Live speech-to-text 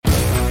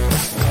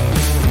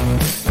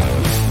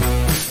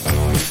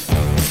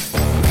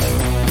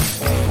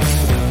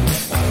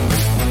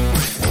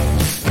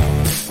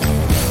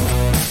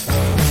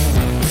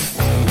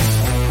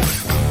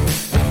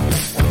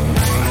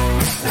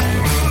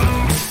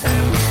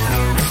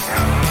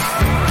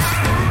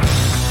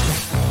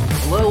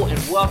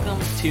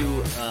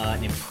to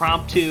an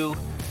impromptu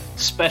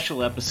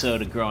special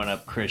episode of Growing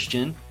Up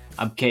Christian.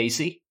 I'm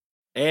Casey.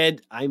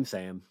 And I'm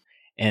Sam.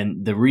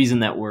 And the reason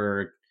that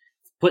we're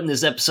putting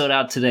this episode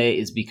out today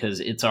is because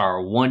it's our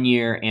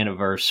 1-year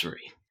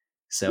anniversary.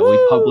 So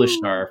we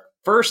published our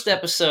first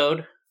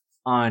episode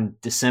on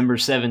December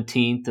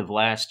 17th of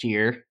last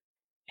year.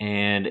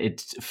 And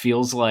it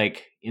feels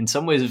like, in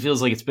some ways, it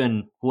feels like it's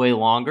been way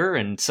longer.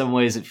 And in some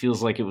ways, it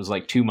feels like it was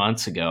like 2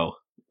 months ago.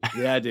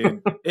 Yeah,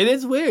 dude. It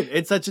is weird.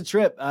 It's such a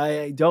trip.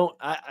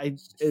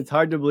 It's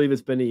hard to believe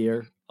it's been a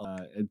year.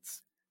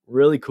 It's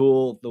really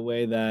cool the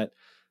way that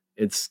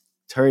it's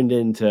turned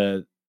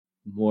into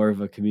more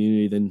of a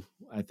community than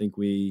I think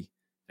we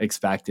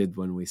expected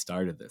when we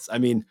started this. I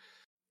mean,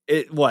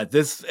 it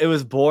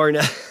was born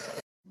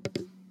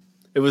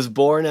it was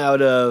born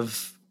out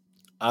of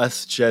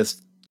us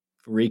just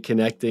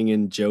reconnecting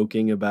and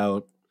joking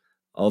about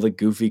all the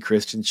goofy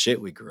Christian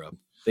shit we grew up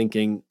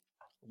thinking.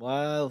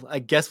 Well, I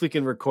guess we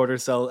can record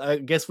ourselves. I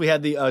guess we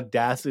had the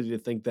audacity to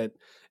think that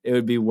it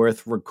would be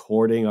worth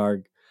recording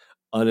our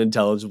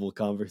unintelligible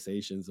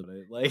conversations of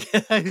it. Like,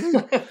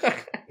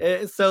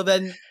 so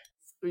then,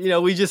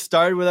 we just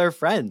started with our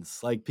friends,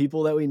 like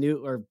people that we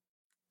knew, or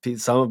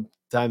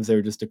sometimes they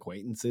were just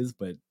acquaintances,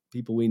 but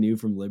people we knew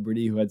from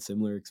Liberty who had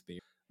similar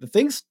experience. The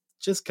things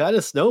just kind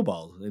of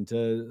snowballed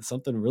into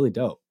something really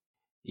dope.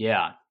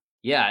 Yeah.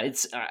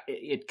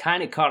 It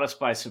kind of caught us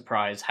by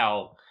surprise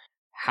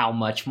how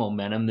much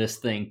momentum this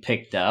thing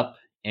picked up.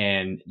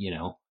 And,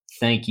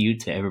 thank you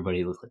to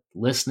everybody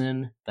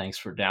listening. Thanks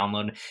for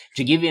downloading.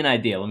 To give you an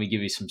idea, let me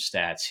give you some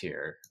stats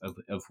here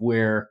of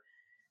where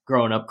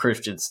Growing Up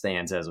Christian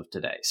stands as of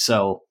today.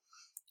 So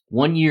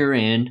 1 year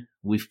in,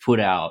 we've put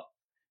out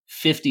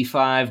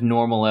 55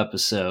 normal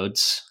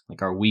episodes,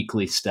 like our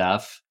weekly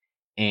stuff,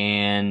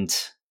 and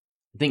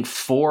I think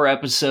 4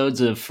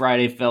 episodes of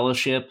Friday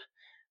Fellowship,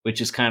 which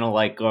is kind of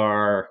like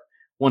our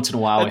once in a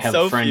while we have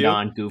a friend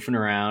on goofing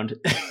around.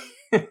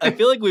 I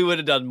feel like we would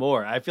have done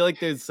more. I feel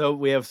like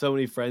we have so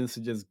many friends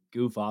to just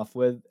goof off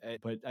with.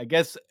 But I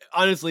guess,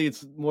 honestly,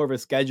 it's more of a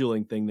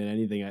scheduling thing than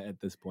anything at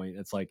this point.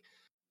 It's like,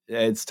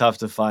 it's tough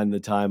to find the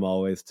time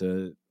always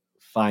to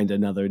find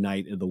another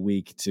night of the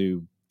week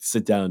to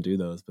sit down and do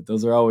those. But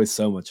those are always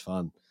so much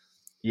fun.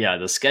 Yeah,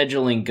 the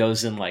scheduling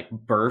goes in like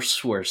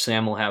bursts where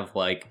Sam will have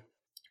like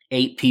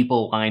 8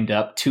 people lined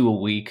up, 2 a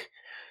week,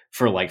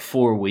 for like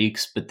 4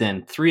 weeks, but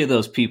then 3 of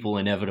those people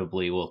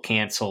inevitably will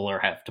cancel or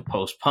have to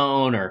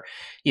postpone, or,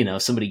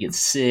 somebody gets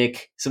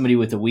sick, somebody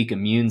with a weak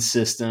immune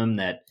system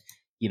that,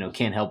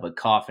 can't help but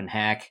cough and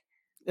hack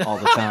all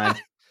the time.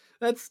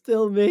 That's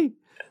still me.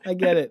 I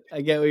get it.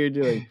 I get what you're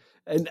doing.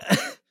 And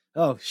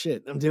oh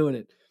shit, I'm doing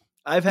it.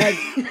 I've had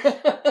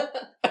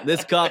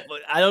this cough.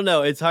 I don't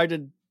know. It's hard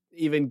to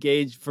even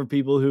gauge for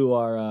people who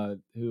are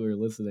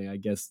listening, I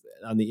guess,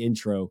 on the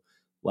intro.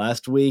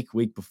 Last week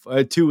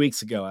before, 2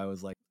 weeks ago, I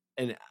was like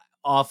in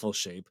awful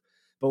shape.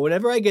 But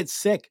whenever I get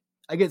sick,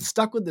 I get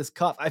stuck with this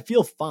cough. I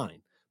feel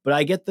fine, but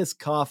I get this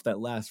cough that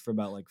lasts for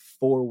about like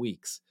 4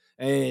 weeks,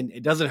 and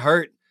it doesn't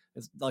hurt.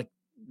 It's like,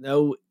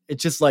 no,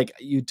 it's just like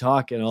you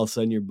talk and all of a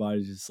sudden your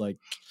body's just like,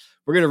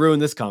 we're going to ruin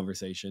this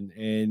conversation.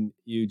 And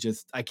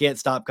I can't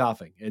stop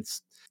coughing. I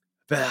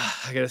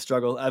got to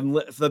struggle.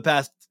 For the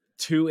past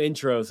 2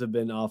 intros have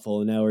been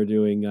awful. And now we're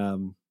doing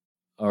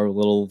our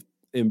little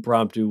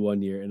impromptu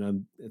 1 year,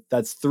 and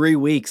that's 3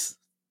 weeks.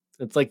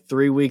 It's like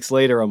 3 weeks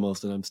later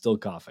almost, and I'm still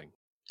coughing.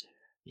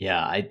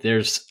 Yeah, I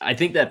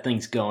think that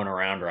thing's going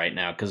around right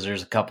now because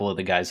there's a couple of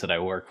the guys that I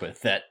work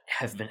with that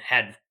have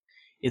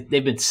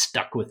they've been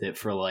stuck with it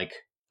for like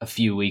a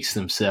few weeks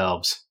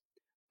themselves.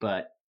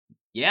 But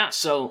yeah,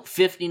 so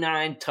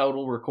 59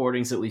 total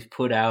recordings that we've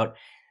put out.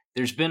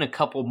 There's been a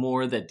couple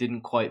more that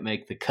didn't quite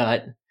make the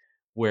cut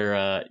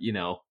where,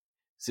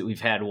 so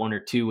we've had 1 or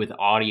 2 with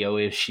audio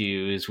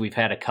issues. We've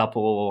had a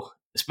couple,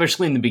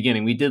 especially in the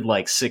beginning, we did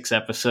like 6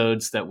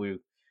 episodes that we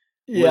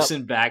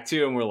listened back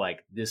to and we're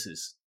like, this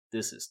is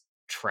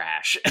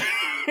trash.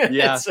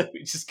 Yeah. So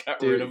we just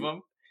got rid of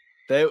them.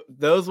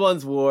 Those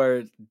ones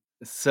were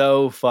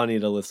so funny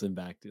to listen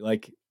back to.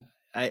 Like,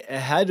 I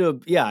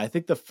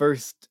think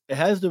it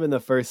has to have been the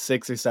first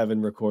 6 or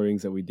 7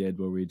 recordings that we did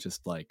where we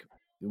just like,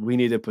 we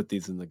need to put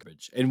these in the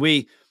garbage. And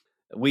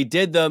we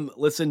did them,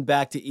 listened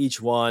back to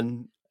each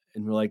one,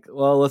 and we're like,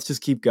 well, let's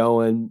just keep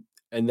going.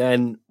 And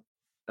then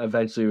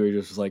eventually we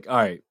were just like, all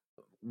right,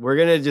 we're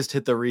going to just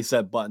hit the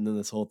reset button in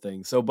this whole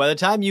thing. So by the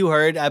time you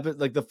heard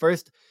like the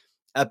first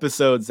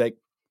episodes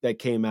that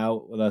came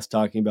out with us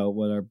talking about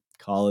what our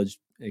college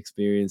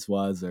experience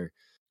was or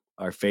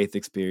our faith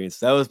experience,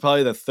 that was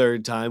probably the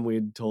 3rd time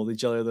we'd told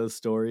each other those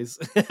stories.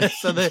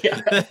 So they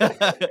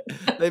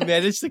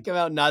managed to come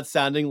out not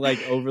sounding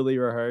like overly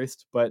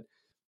rehearsed, but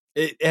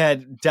it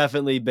had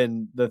definitely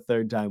been the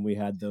 3rd time we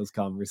had those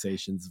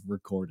conversations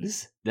recorded.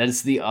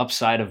 That's the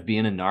upside of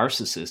being a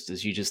narcissist,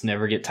 is you just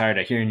never get tired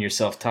of hearing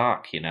yourself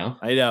talk,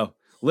 I know.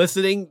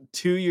 Listening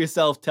to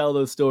yourself tell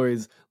those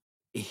stories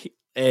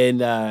and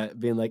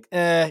being like,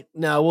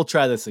 no, we'll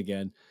try this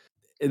again.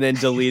 And then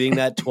deleting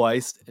that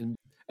twice. And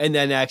And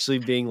then actually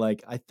being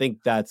like, I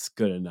think that's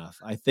good enough.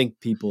 I think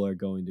people are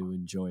going to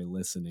enjoy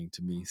listening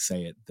to me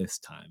say it this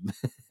time.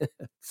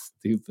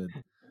 Stupid.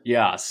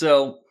 Yeah.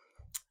 So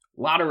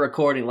a lot of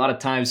recording, a lot of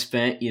time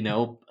spent,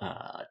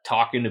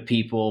 talking to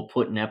people,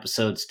 putting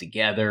episodes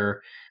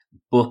together,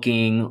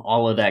 booking,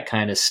 all of that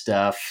kind of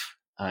stuff.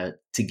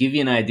 To give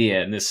you an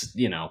idea, and this,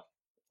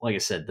 like I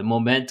said, the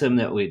momentum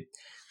that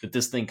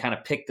this thing kind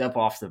of picked up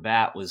off the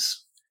bat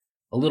was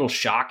a little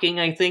shocking,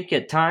 I think,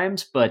 at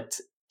times. But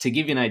to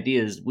give you an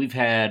idea, is we've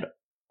had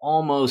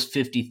almost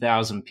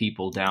 50,000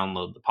 people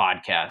download the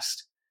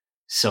podcast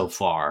so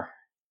far,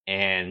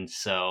 and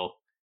so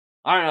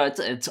I don't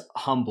know. It's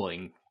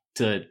humbling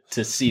to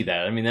see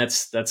that. I mean,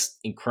 that's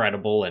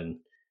incredible, and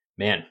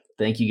man,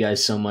 thank you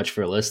guys so much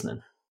for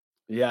listening.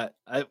 Yeah.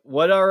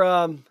 What are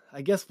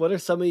I guess what are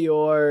some of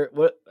your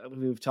what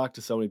we've talked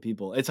to so many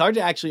people. It's hard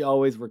to actually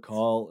always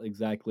recall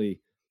exactly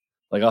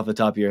like off the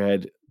top of your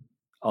head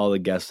all the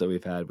guests that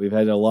we've had. We've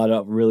had a lot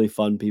of really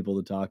fun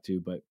people to talk to,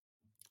 but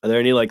are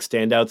there any like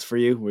standouts for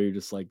you where you're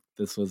just like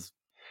this was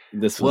a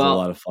lot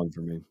Well, of fun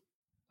for me?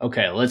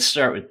 okay, let's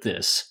start with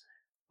this.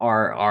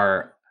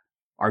 Our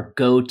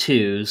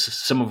go-tos,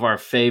 some of our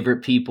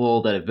favorite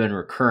people that have been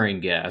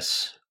recurring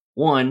guests.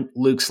 One,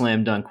 Luke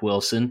Slam Dunk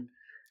Wilson.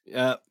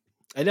 Yeah.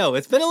 I know.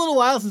 It's been a little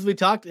while since we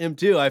talked to him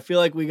too. I feel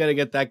like we got to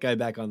get that guy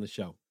back on the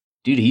show.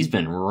 Dude, he's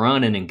been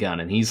running and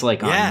gunning. He's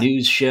like on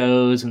news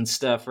shows and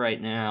stuff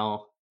right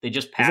now. They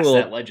just passed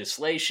that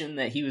legislation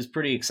that he was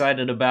pretty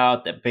excited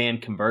about that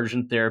banned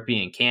conversion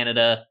therapy in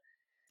Canada.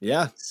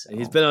 Yeah. So.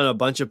 He's been on a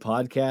bunch of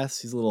podcasts.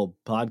 He's a little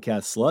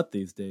podcast slut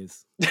these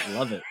days. I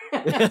love it.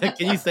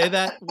 Can you say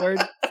that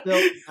word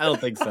still? I don't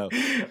think so.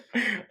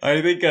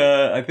 I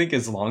think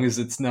as long as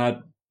it's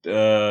not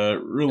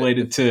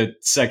related to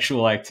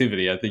sexual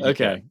activity, I think you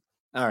can.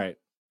 All right.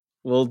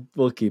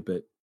 We'll keep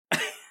it.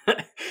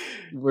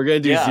 We're gonna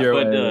do zero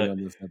editing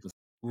on this episode.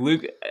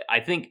 Luke, I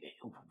think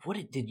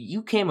did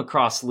you came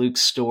across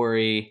Luke's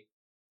story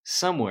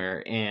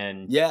somewhere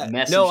and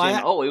messaged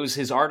him? Oh, it was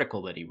his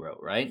article that he wrote,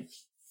 right?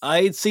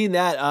 I had seen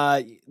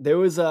that.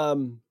 There's a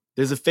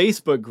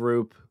Facebook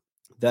group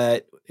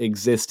that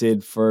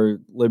existed for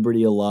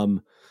Liberty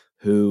alum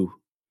who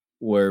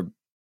were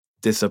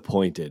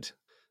disappointed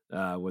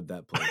with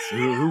that place,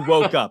 who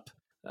woke up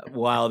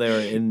while they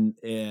were in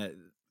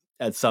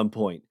at some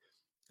point.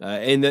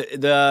 And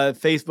the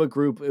Facebook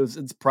group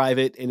it's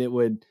private, and it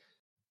would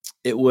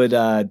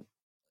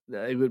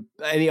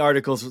any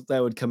articles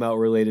that would come out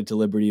related to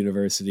Liberty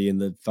University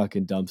and the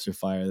fucking dumpster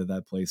fire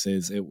that place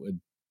is, it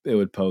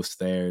would post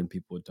there, and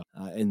people would talk.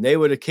 And they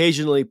would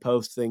occasionally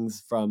post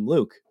things from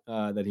Luke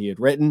that he had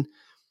written.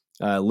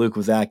 Luke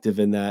was active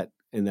in that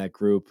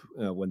group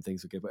when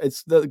things would get.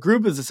 The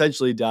group has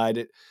essentially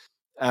died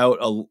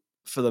out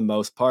for the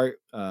most part.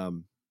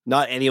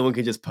 Not anyone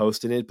can just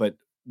post in it, but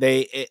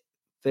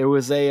there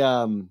was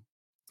a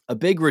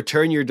big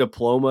return your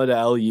diploma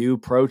to LU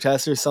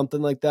protest or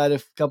something like that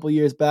a couple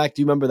years back.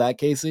 Do you remember that,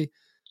 Casey?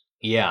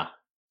 Yeah.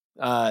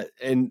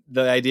 And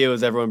the idea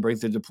was everyone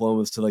brings their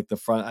diplomas to like the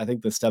front, I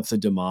think the steps of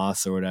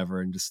DeMoss or whatever,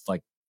 and just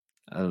like,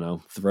 I don't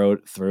know, throw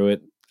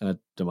it at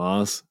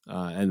DeMoss.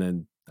 And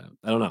then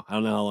I don't know how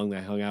long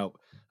they hung out.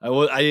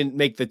 I didn't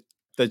make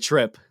the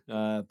trip,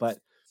 but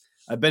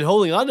I've been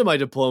holding on to my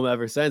diploma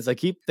ever since. I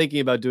keep thinking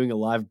about doing a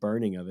live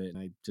burning of it, and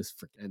I just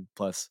forget.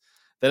 Plus,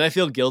 then I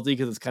feel guilty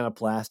because it's kind of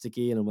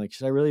plasticky, and I'm like,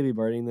 should I really be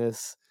burning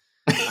this?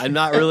 I'm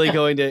not really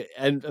going to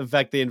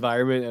affect the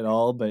environment at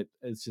all, but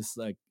it's just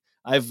like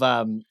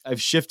I've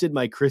shifted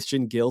my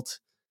Christian guilt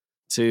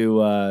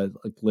to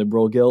like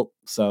liberal guilt,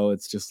 so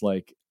it's just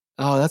like,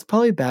 oh, that's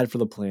probably bad for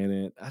the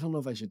planet. I don't know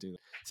if I should do it.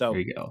 So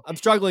there you go. I'm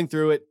struggling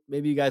through it.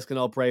 Maybe you guys can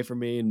all pray for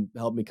me and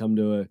help me come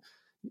to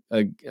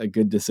a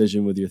good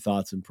decision with your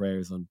thoughts and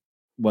prayers on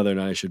whether or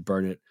not I should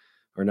burn it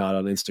or not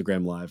on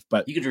Instagram Live.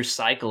 But you could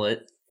recycle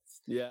it.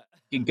 Yeah.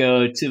 You could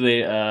go to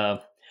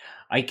the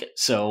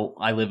so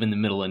I live in the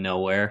middle of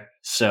nowhere,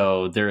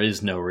 so there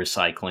is no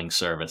recycling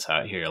service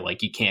out here.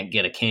 Like you can't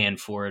get a can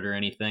for it or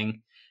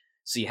anything.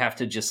 So you have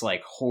to just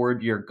like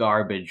hoard your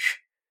garbage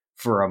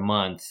for a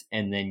month,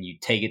 and then you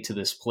take it to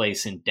this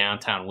place in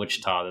downtown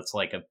Wichita that's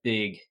like a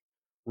big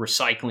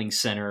recycling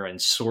center,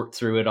 and sort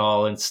through it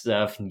all and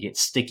stuff, and get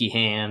sticky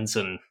hands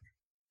and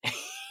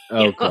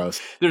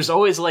gross. There's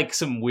always like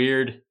some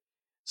weird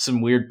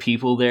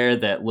people there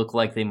that look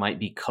like they might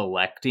be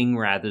collecting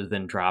rather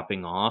than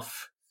dropping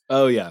off.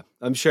 Oh yeah,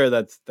 I'm sure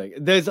that's the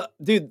thing.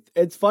 Dude,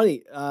 it's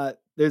funny.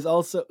 There's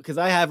also, because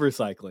I have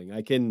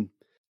recycling.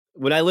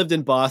 When I lived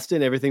in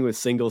Boston, everything was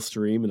single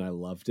stream, and I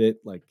loved it.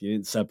 Like you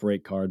didn't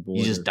separate cardboard.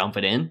 You just dump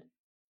it in.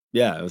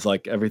 Yeah, it was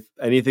like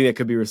anything that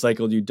could be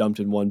recycled, you dumped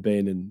in one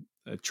bin, and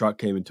a truck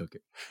came and took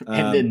it.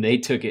 And then they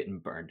took it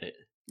and burned it.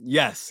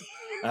 Yes,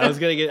 I was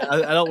gonna get.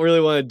 I don't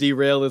really want to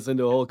derail this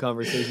into a whole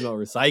conversation about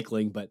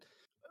recycling, but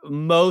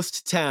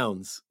most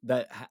towns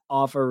that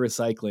offer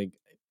recycling,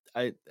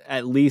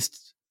 at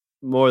least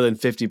more than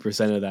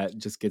 50% of that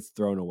just gets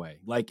thrown away.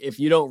 Like if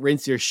you don't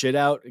rinse your shit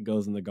out, it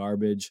goes in the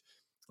garbage.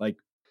 Like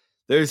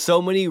There's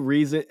so many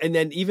reasons, and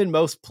then even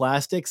most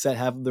plastics that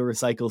have the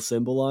recycle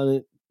symbol on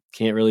it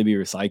can't really be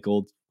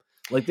recycled.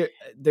 Like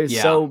there's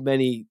Yeah. so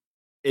many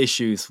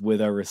issues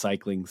with our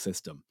recycling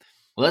system.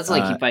 Well, that's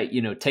like if I,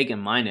 taking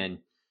mine in,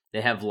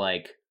 they have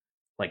like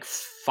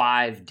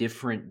 5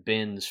 different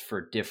bins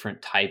for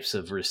different types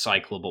of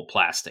recyclable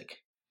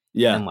plastic.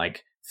 Yeah. And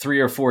like 3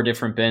 or 4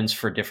 different bins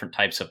for different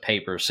types of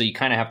paper. So you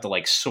kind of have to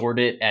like sort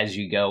it as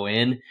you go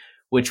in,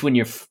 which when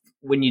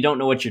you don't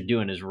know what you're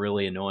doing is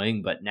really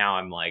annoying. But now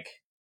I'm like,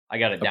 I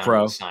got it down to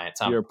the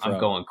science. I'm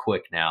going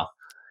quick now.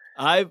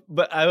 I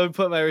would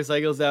put my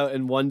recycles out,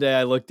 and one day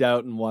I looked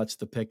out and watched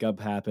the pickup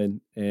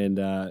happen, and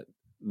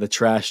the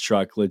trash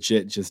truck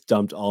legit just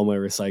dumped all my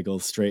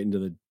recycles straight into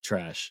the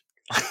trash.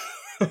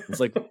 It's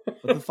like,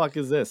 what the fuck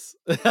is this?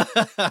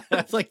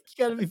 It's like,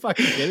 you gotta be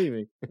fucking kidding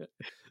me.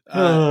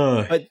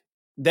 But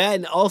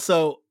then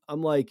also,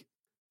 I'm like,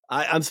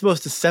 I'm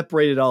supposed to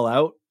separate it all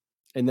out,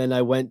 and then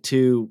I went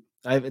to.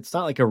 It's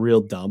not like a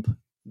real dump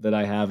that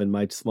I have in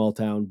my small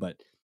town, but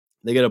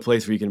they got a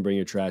place where you can bring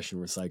your trash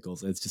and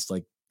recycles. It's just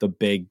like the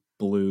big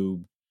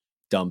blue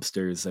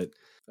dumpsters that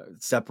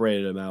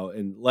separated them out.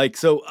 And like,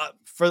 so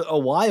for a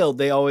while,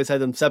 they always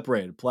had them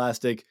separated: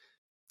 plastic,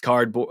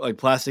 cardboard, like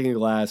plastic and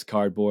glass,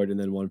 cardboard, and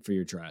then one for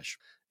your trash.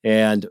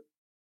 And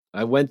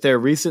I went there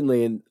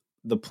recently, and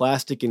the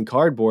plastic and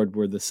cardboard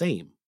were the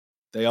same.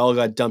 They all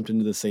got dumped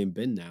into the same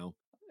bin now.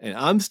 And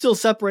I'm still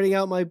separating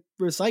out my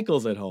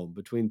recycles at home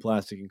between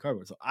plastic and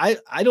cardboard. So I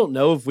don't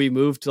know if we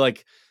moved to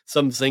like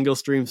some single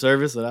stream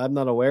service that I'm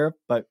not aware of,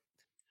 but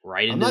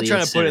I'm not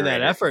trying to put in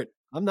that effort.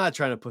 I'm not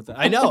trying to put that.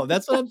 I know,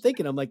 that's what I'm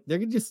thinking. I'm like, they're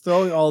just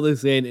throwing all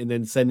this in and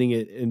then sending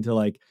it into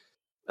like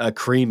a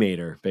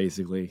cremator,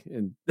 basically.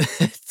 And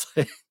it's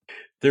like,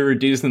 they're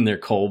reducing their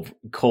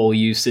coal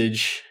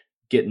usage,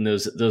 getting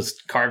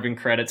those carbon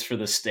credits for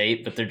the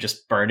state, but they're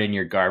just burning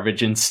your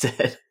garbage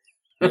instead.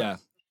 Yeah.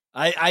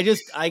 I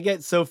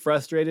get so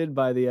frustrated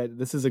by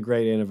this is a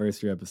great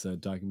anniversary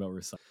episode talking about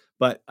recycling,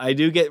 but I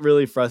do get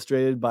really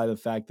frustrated by the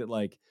fact that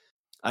like,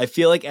 I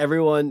feel like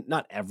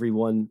not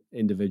everyone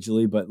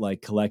individually, but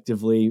like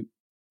collectively,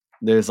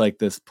 there's like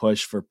this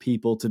push for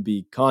people to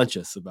be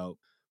conscious about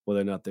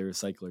whether or not they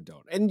recycle or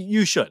don't. And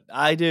you should.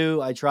 I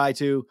do. I try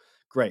to.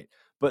 Great.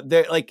 But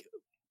they're like,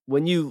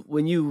 when you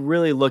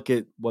really look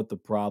at what the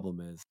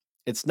problem is,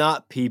 it's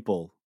not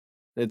people.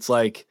 It's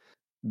like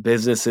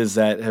businesses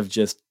that have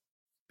just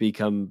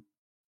become,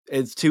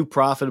 it's too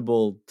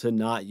profitable to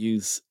not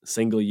use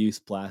single-use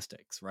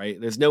plastics,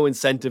 right? There's no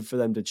incentive for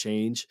them to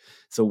change.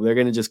 So they're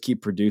going to just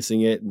keep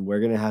producing it, and we're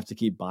going to have to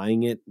keep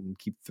buying it and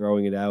keep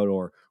throwing it out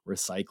or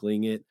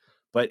recycling it.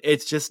 But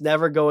it's just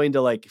never going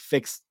to like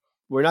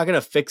we're not going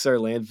to fix our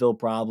landfill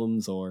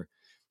problems or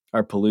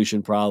our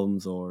pollution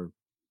problems or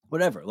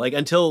whatever. Like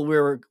until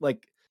we're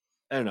like,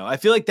 I don't know. I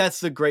feel like that's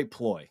the great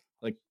ploy.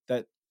 Like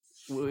that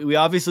we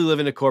obviously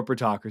live in a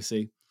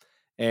corporatocracy,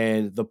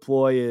 and the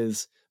ploy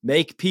is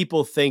make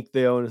people think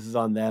the onus is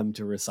on them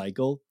to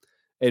recycle,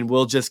 and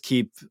we'll just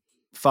keep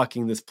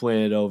fucking this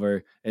planet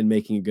over and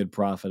making a good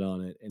profit on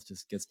it. It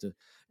just gets to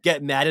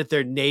get mad at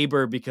their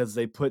neighbor because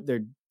they put their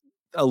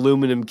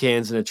aluminum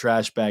cans in a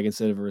trash bag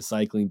instead of a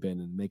recycling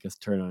bin and make us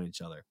turn on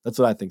each other. That's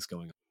what I think's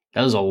going on.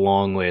 That was a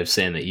long way of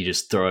saying that you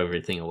just throw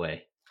everything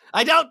away.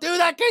 I don't do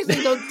that,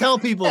 Casey. Don't tell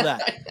people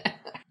that.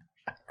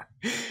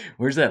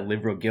 Where's that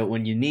liberal guilt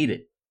when you need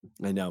it?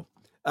 I know.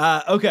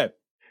 Okay.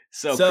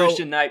 So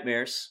Christian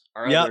Nightmares.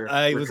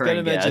 I was going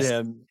to mention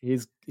him.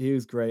 He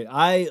was great.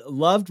 I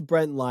loved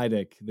Brent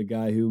Lydick, the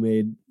guy who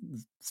made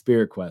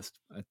Spirit Quest.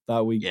 I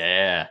thought we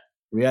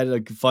had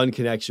a fun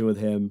connection with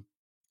him,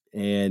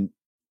 and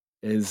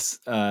is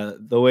the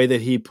way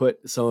that he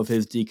put some of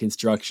his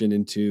deconstruction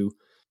into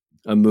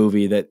a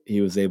movie that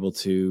he was able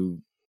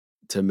to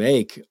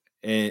make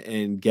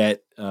and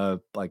get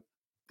like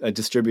a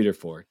distributor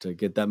to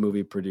get that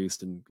movie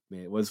produced, and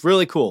it was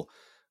really cool.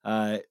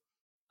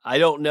 I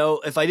don't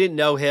know if I didn't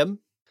know him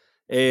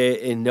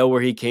and know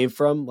where he came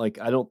from. Like,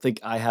 I don't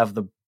think I have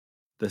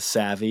the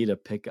savvy to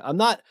pick. I'm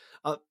not,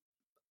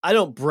 I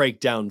don't break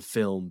down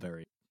film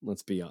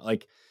let's be honest.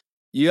 Like,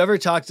 you ever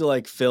talk to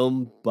like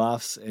film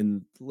buffs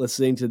and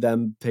listening to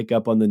them pick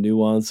up on the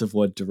nuance of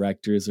what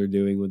directors are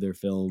doing with their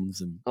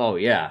films? And oh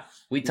yeah,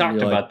 we talked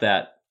about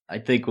that. I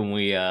think when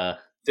we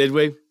did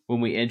we when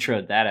we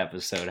introed that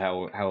episode,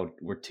 how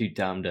we're too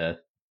dumb to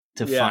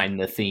find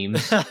the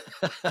themes.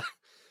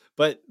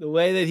 But the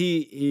way that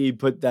he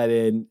put that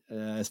in,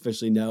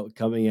 especially now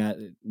coming at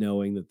it,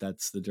 knowing that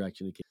that's the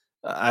direction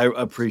I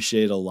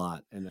appreciate a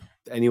lot. And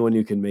anyone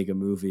who can make a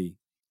movie,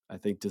 I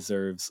think,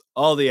 deserves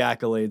all the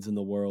accolades in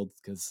the world,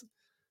 because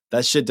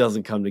that shit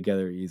doesn't come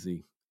together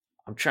easy.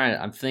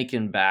 I'm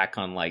thinking back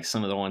on like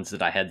some of the ones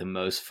that I had the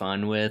most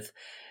fun with.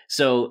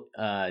 So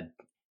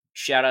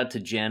shout out to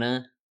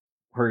Jenna.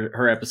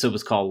 Her episode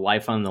was called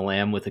Life on the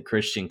Lam with a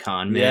Christian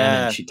Con Man.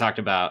 Yeah. And she talked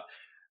about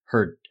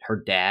her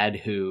dad,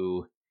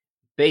 who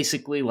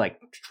basically like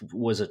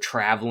was a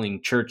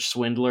traveling church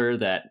swindler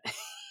that,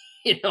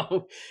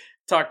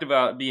 talked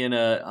about being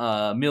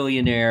a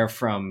millionaire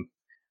from,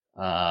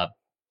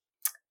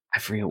 I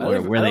forget I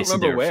where don't they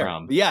said they remember were where.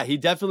 from. But yeah, he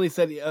definitely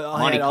said he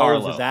Monte had all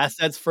of his Carlo.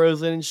 assets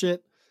frozen and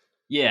shit.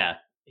 Yeah,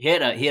 he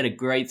had a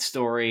great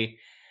story.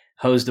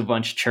 Hosed a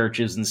bunch of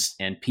churches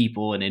and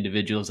people and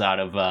individuals out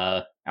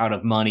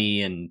of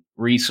money and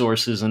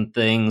resources and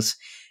things.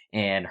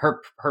 And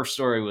her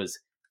story was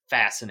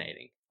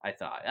fascinating. I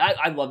thought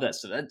I love that.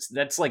 So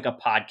that's like a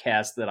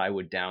podcast that I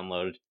would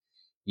download,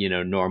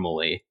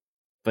 normally.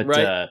 But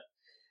Right.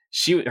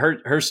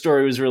 her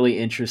story was really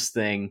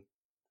interesting.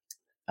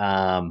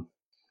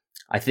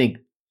 I think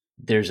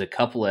there's a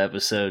couple of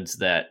episodes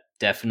that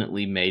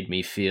definitely made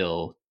me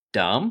feel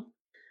dumb.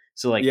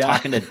 So like Yeah.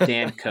 talking to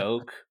Dan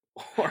Koch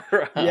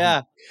or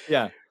Yeah.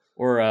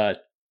 or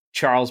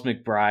Charles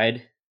McBride.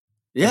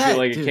 I feel Yeah,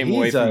 like it dude, came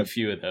away he's from a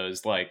few of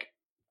those like,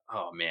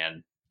 oh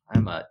man,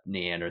 I'm a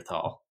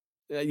Neanderthal.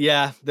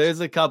 yeah, there's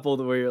a couple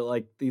where you're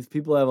like, these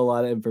people have a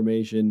lot of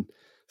information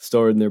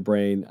stored in their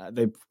brain.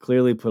 They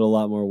clearly put a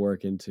lot more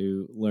work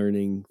into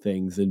learning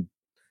things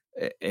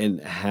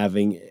and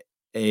having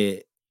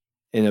an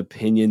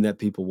opinion that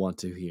people want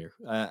to hear.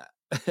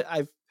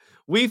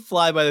 We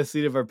fly by the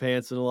seat of our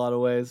pants in a lot of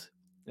ways,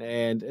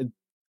 and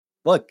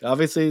look,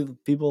 obviously,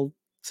 people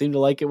seem to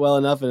like it well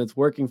enough, and it's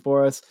working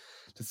for us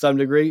to some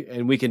degree.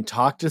 And we can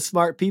talk to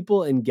smart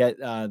people and get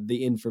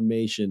the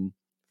information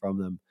from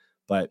them,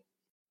 but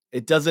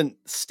it doesn't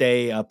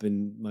stay up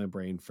in my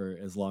brain for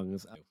as long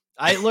as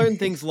I learn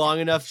things long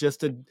enough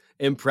just to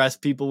impress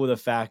people with a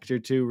fact or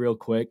two real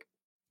quick,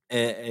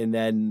 and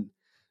then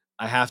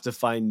I have to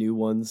find new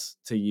ones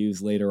to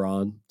use later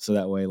on, so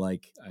that way,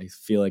 like, I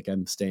feel like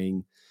I'm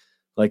staying,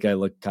 like, I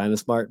look kind of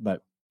smart,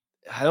 but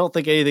I don't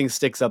think anything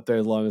sticks up there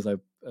as long as I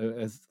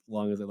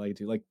like it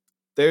to. Like,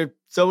 there are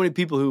so many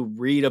people who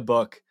read a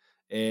book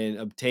and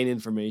obtain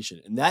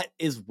information, and that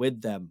is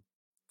with them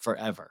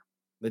forever.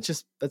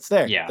 That's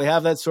there. Yeah. They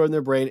have that stored in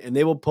their brain, and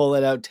they will pull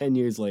that out 10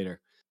 years later.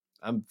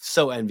 I'm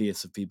so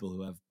envious of people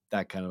who have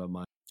that kind of a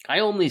mind. I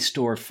only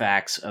store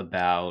facts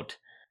about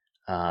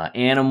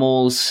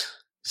animals,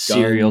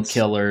 serial Guns.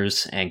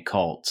 killers, and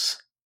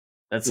cults.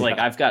 That's like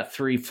Yeah. I've got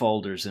 3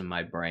 folders in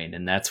my brain,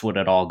 and that's what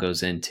it all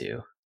goes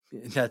into.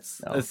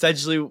 That's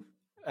essentially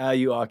how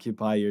you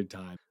occupy your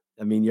time.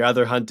 I mean, you're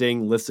either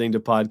hunting, listening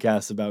to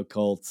podcasts about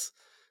cults,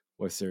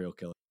 or serial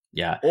killing.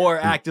 Yeah. Or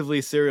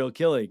actively serial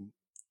killing.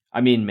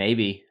 I mean,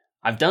 maybe.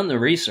 I've done the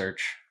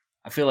research.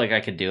 I feel like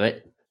I could do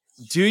it.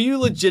 Do you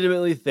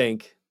legitimately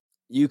think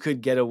you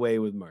could get away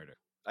with murder?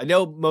 I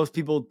know most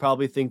people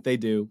probably think they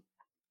do,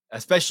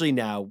 especially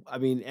now. I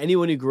mean,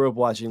 anyone who grew up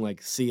watching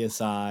like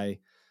CSI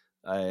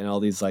and all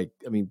these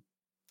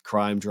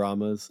crime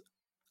dramas.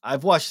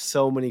 I've watched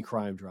so many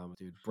crime dramas,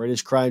 dude.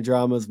 British crime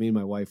dramas. Me and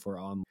my wife were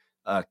on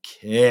a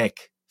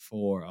kick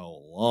for a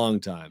long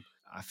time.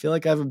 I feel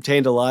like I've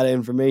obtained a lot of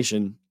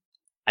information.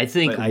 I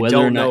think I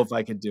don't know if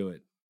I could do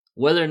it.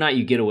 Whether or not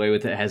you get away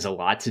with it has a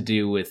lot to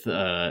do with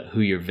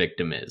who your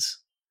victim is.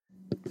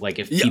 Like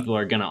if people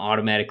are going to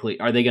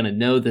are they going to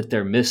know that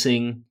they're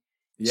missing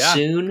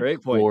soon?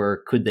 Great point.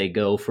 Or could they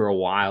go for a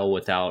while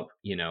without,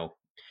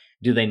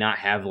 do they not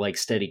have like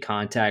steady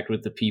contact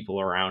with the people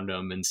around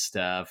them and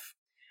stuff?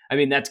 I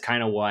mean, that's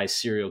kind of why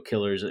serial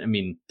killers,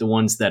 the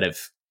ones that have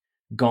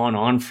gone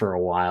on for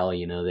a while,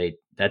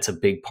 that's a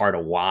big part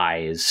of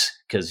why is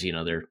because,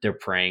 they're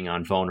preying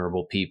on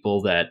vulnerable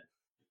people that,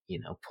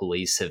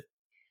 police have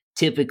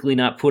typically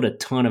not put a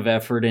ton of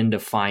effort into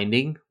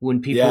finding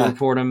when people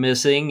report them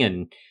missing,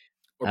 and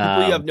or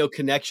people you have no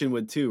connection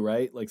with too,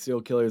 right? Like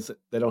serial killers,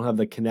 they don't have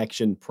the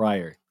connection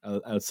prior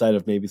outside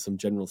of maybe some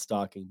general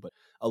stalking, but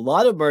a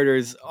lot of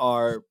murders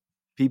are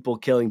people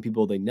killing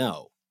people they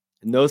know,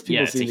 and those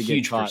people seem to get caught. It's a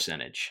huge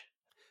percentage.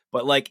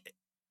 But like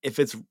if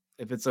it's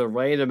a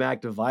random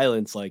act of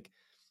violence, like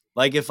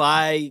if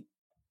I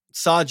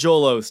saw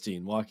Joel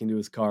Osteen walking to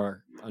his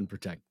car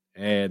unprotected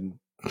and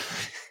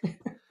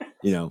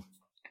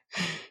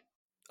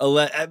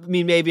I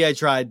mean, maybe I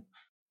tried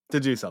to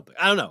do something.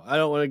 I don't know. I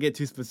don't want to get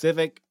too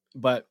specific,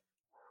 but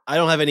I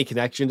don't have any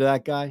connection to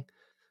that guy.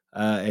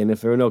 And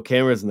if there were no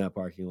cameras in that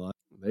parking lot,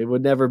 they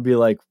would never be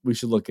like, we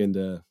should look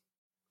into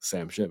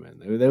Sam Shipman.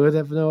 They would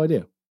have no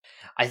idea.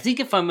 I think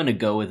if I'm going to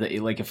go with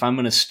it, like if I'm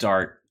going to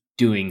start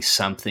doing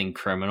something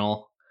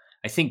criminal,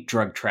 I think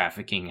drug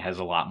trafficking has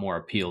a lot more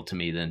appeal to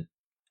me than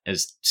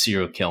as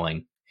serial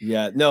killing.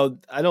 Yeah, no,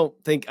 I don't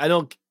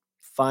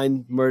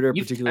find murder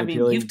particularly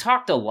appealing. You've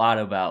talked a lot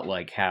about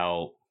like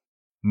how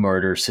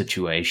murder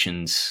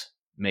situations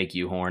make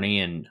you horny,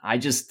 and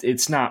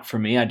it's not for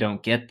me. I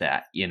don't get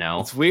that,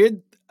 It's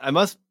weird. I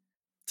must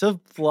have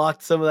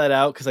blocked some of that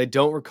out because I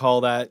don't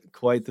recall that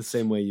quite the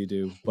same way you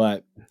do,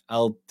 but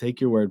I'll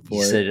take your word for it.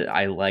 You said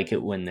I like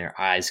it when their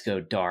eyes go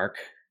dark.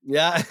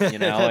 Yeah,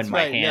 and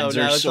my hands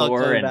are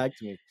sore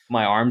and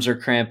my arms are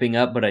cramping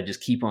up, but I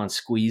just keep on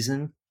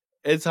squeezing.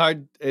 It's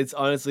hard. It's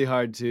honestly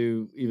hard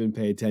to even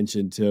pay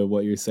attention to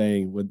what you're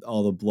saying with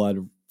all the blood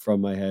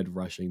from my head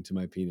rushing to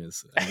my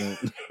penis.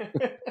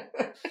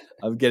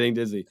 I'm getting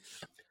dizzy.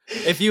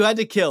 If you had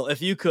to kill,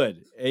 if you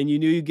could, and you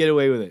knew you'd get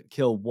away with it,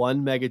 kill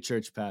one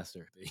megachurch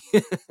pastor.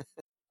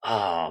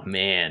 Oh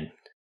man,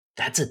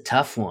 that's a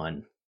tough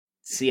one.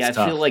 See, It's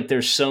I feel tough. like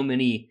there's so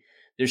many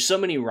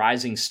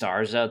rising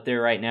stars out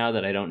there right now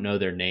that I don't know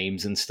their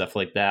names and stuff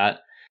like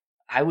that.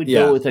 I would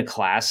go Yeah. with a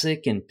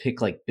classic and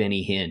pick like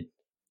Benny Hinn.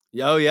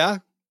 Oh yeah.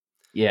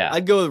 Yeah.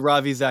 I'd go with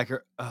Ravi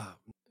Zachar. Oh, I gotta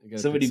pick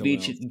Somebody someone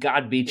beat you, else.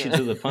 God beat you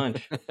to the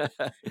punch.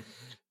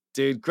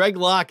 Dude, Greg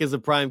Locke is a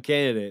prime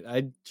candidate.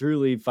 I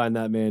truly find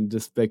that man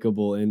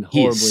despicable and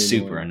He is horribly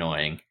super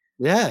annoying. annoying.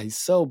 Yeah, he's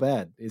so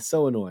bad. He's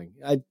so annoying.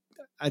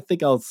 I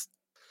think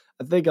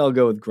I'll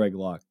go with Greg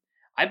Locke.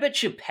 I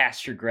bet you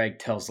Pastor Greg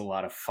tells a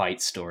lot of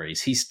fight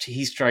stories. He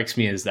strikes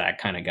me as that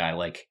kind of guy.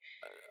 Like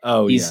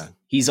Oh yeah.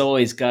 he's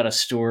always got a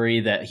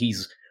story that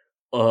he's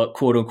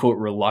quote unquote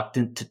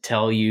reluctant to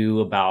tell you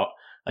about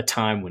a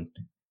time when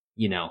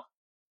you know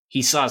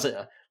he saw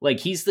like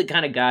he's the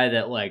kind of guy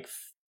that like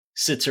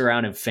sits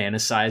around and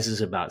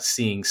fantasizes about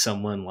seeing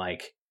someone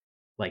like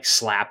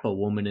slap a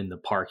woman in the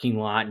parking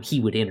lot and he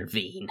would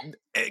intervene.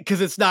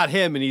 Because it's not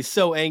him, and he's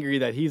so angry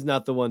that he's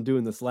not the one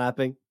doing the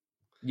slapping.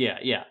 Yeah,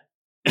 yeah.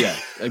 Yeah,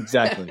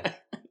 exactly.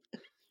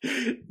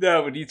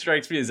 No, but he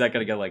strikes me as that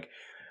kind of guy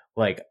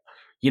like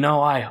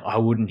I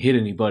wouldn't hit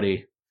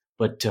anybody,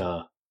 but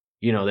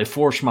they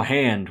forced my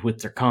hand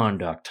with their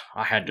conduct.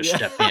 I had to Yeah.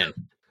 step in.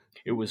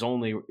 It was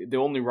the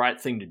only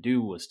right thing to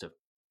do was to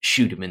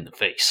shoot him in the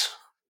face.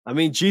 I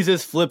mean,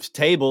 Jesus flipped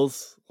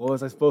tables. What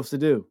was I supposed to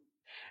do?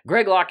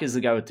 Greg Locke is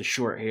the guy with the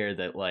short hair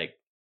that like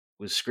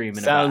was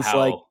screaming about Sounds how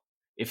like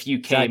if you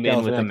Zach came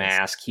in with a Galifianakis.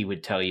 mask, he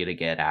would tell you to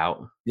get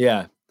out.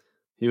 Yeah,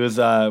 he was.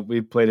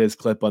 We played his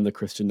clip on the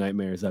Christian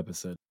Nightmares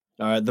episode.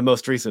 The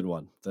most recent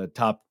one, the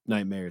top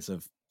nightmares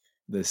of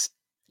this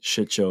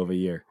shit show of a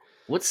year.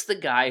 What's the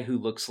guy who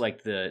looks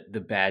like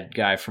the bad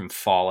guy from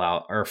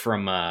Fallout or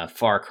from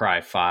Far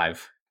Cry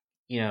 5?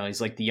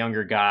 He's like the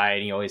younger guy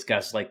and he always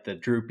got like the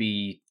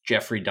droopy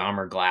Jeffrey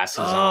Dahmer glasses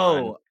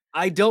on.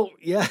 I don't.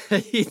 Yeah,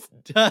 he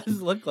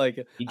does look like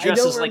it. He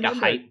dresses like a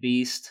hype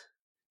beast.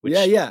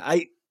 Yeah.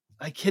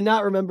 I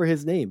cannot remember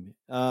his name.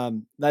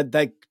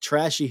 That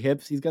trashy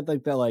hips. He's got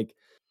like that like.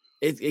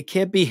 It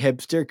can't be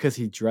hipster because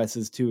he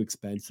dresses too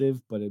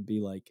expensive, but it'd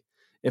be like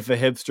if a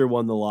hipster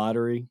won the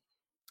lottery,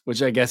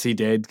 which I guess he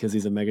did because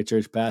he's a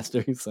megachurch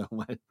pastor. So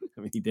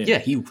he did. Yeah,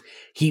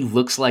 he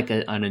looks like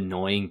an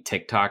annoying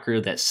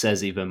TikToker that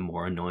says even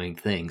more annoying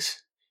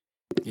things.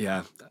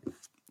 Yeah,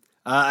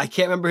 I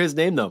can't remember his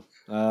name though.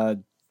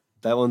 I'm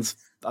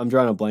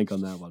drawing a blank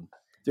on that one.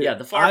 Dude, yeah,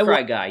 the Far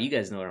Cry guy. You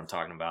guys know what I'm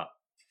talking about.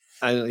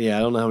 I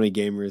don't know how many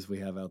gamers we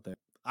have out there.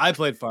 I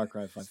played Far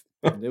Cry 5.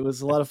 It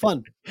was a lot of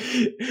fun.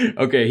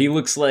 Okay, he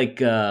looks like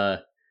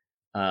the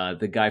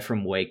guy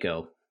from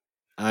Waco.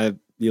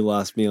 You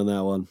lost me on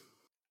that one.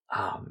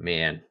 Oh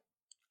man,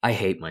 I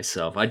hate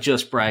myself. I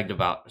just bragged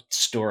about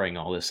storing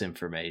all this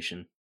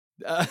information.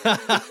 I'm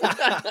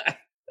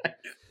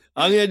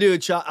gonna do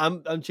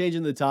I'm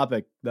changing the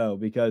topic though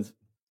because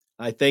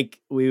I think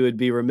we would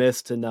be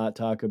remiss to not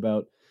talk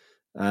about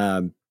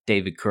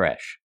David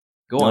Koresh.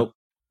 Go on.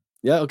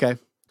 Yeah, okay.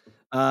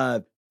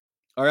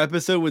 Our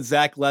episode with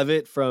Zach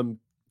Levitt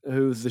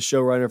who's the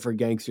showrunner for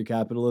Gangster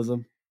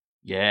Capitalism.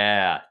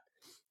 Yeah.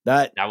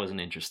 That was an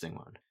interesting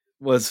one.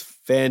 Was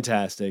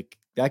fantastic.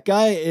 That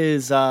guy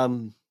is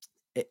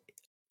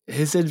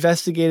his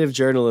investigative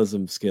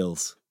journalism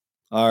skills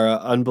are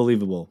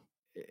unbelievable.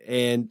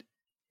 And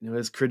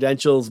his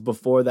credentials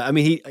before that. I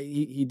mean,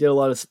 he did a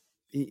lot of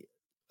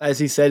as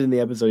he said in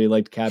the episode, he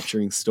liked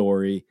capturing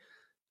story.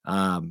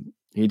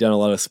 He done a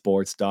lot of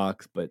sports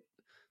docs, but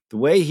the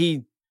way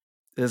he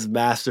has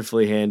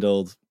masterfully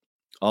handled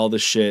all the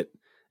shit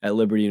at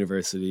Liberty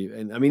University.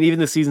 And I mean, even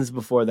the seasons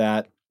before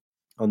that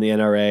on the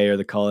NRA or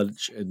the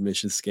college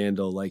admissions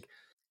scandal, like,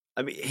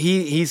 I mean,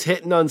 he's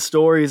hitting on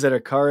stories that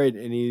are current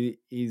and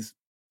he's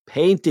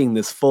painting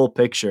this full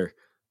picture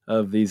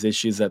of these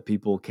issues that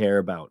people care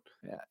about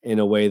in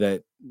a way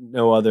that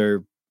no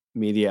other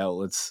media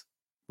outlets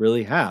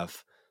really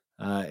have.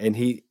 And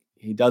he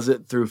does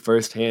it through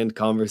firsthand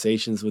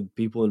conversations with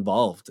people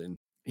involved. And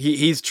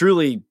he's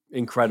truly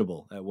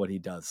incredible at what he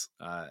does.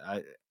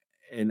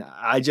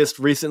 I just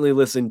recently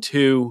listened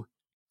to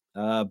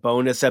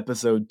bonus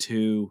episode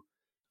 2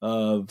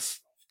 of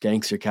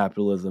Gangster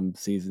Capitalism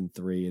season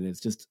 3, and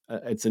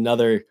it's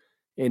another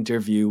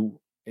interview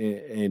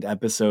and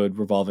episode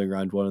revolving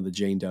around one of the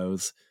Jane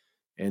Does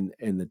and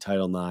the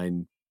Title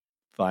IX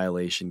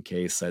violation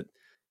case that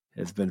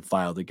has been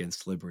filed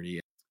against Liberty.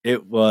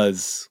 It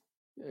was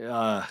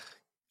I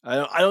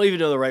don't even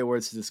know the right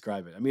words to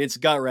describe it. I mean, it's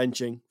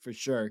gut-wrenching for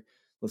sure,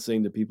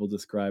 listening to people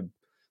describe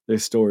their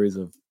stories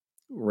of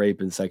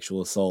rape and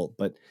sexual assault,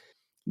 but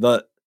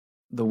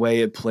the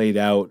way it played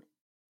out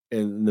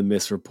and the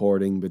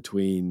misreporting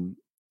between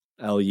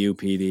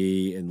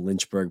LUPD and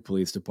Lynchburg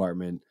Police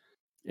Department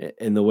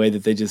and the way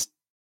that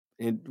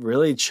it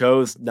really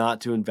chose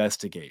not to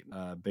investigate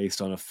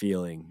based on a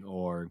feeling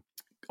or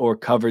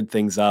covered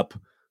things up,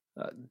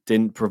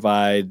 didn't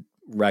provide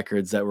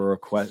records that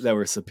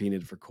were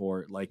subpoenaed for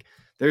court. Like,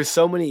 there's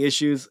so many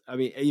issues. I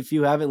mean, if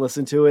you haven't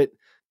listened to it,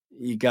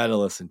 you got to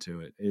listen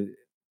to it.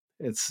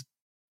 It's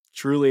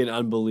truly an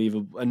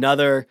unbelievable,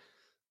 another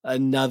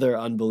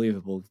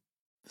unbelievable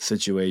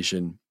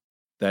situation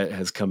that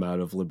has come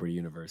out of Liberty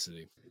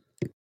University.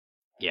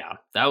 Yeah,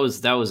 that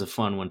was a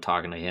fun one,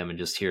 talking to him and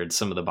just hearing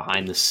some of the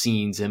behind the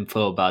scenes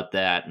info about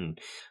that and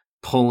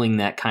pulling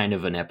that kind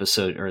of an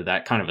episode or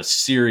that kind of a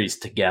series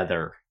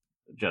together.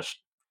 Just,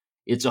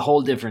 it's a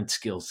whole different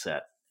skill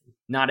set.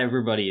 Not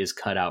everybody is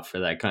cut out for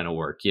that kind of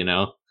work, you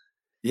know?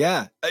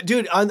 Yeah,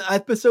 dude, on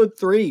episode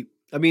 3,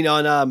 I mean,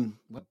 on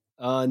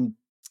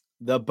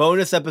the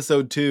bonus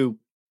episode 2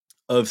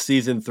 of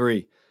season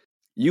 3,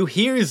 you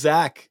hear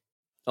Zach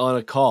on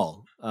a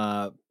call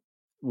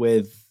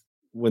with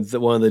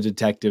one of the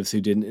detectives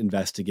who didn't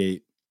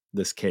investigate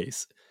this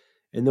case.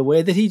 And the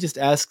way that he just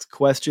asks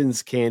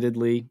questions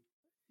candidly,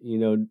 you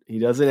know, he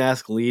doesn't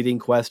ask leading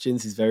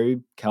questions. He's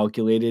very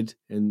calculated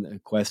in the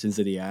questions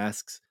that he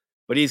asks,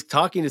 but he's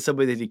talking to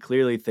somebody that he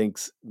clearly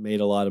thinks made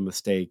a lot of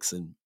mistakes.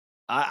 And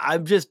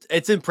I'm just,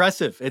 it's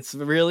impressive. It's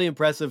really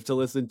impressive to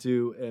listen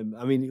to him.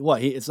 I mean,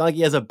 it's not like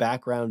he has a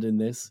background in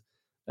this,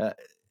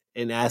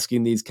 in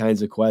asking these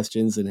kinds of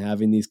questions and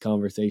having these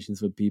conversations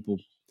with people.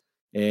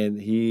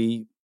 And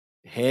he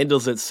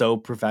handles it so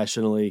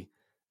professionally,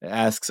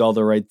 asks all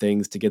the right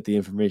things to get the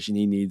information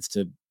he needs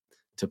to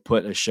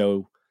put a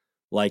show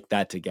like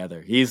that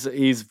together.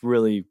 He's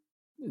really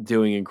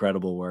doing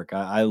incredible work.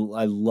 I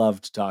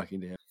loved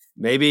talking to him.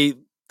 Maybe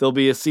there'll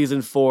be a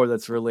season 4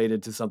 that's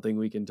related to something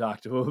we can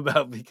talk to him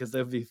about, because it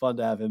would be fun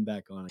to have him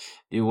back on.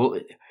 Dude,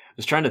 I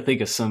was trying to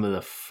think of some of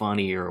the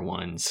funnier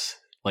ones,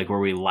 like where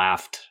we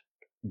laughed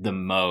the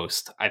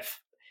most.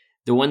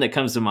 The one that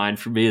comes to mind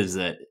for me is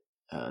that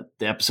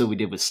the episode we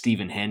did with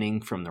Stephen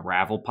Henning from the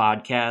Ravel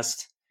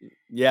podcast.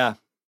 Yeah.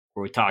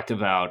 Where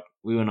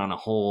we went on a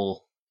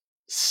whole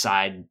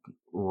side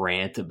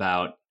rant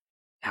about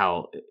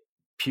how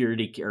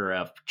purity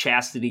or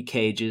chastity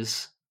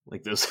cages,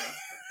 like those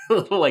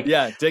like,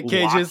 dick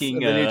cages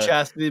and the new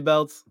chastity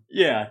belts.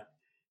 Yeah.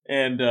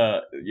 And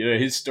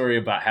his story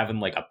about having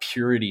like a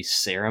purity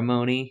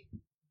ceremony.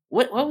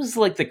 What was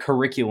like the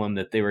curriculum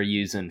that they were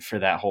using for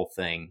that whole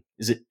thing?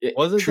 Is it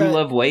True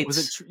Love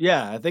Waits?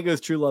 Yeah, I think it was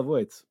True Love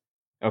Waits.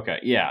 Okay,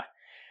 yeah.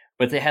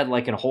 But they had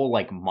like a whole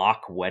like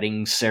mock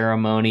wedding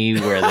ceremony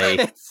where they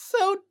it's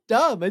so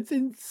dumb. It's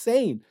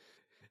insane.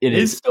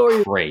 His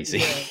story crazy.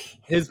 Yeah,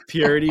 his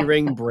purity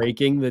ring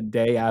breaking the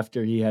day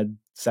after he had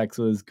sex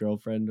with his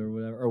girlfriend or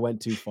whatever, or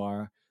went too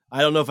far.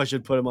 I don't know if I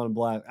should put him on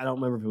blast. I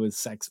don't remember if it was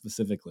sex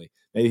specifically.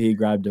 Maybe he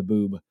grabbed a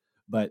boob,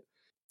 but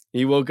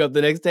he woke up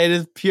the next day and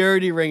his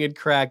purity ring had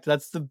cracked.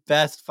 That's the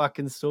best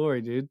fucking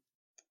story, dude.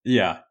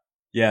 Yeah.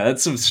 Yeah,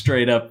 that's some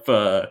straight up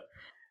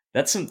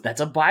that's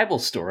a Bible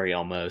story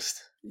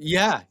almost.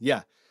 Yeah,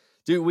 yeah.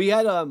 Dude, we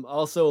had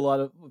also a lot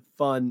of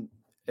fun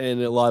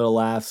and a lot of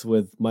laughs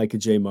with Micah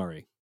J.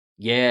 Murray.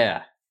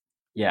 Yeah.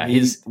 Yeah.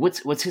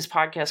 What's his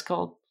podcast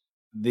called?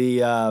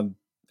 The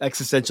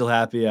Existential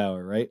Happy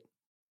Hour, right?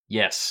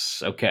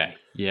 Yes. Okay.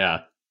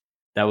 Yeah.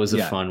 That was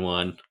a fun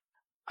one.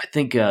 I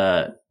think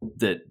the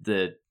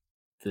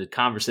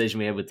conversation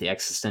we had with the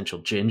Existential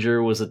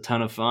Ginger was a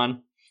ton of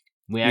fun.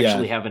 We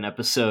actually have an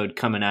episode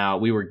coming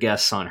out. We were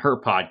guests on her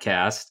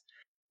podcast,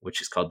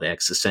 which is called The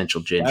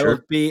Existential Ginger. That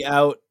will be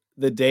out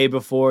the day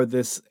before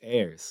this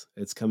airs.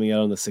 It's coming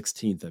out on the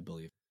 16th, I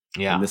believe.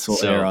 Yeah. And this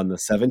will air on the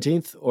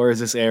 17th, or is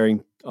this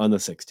airing on the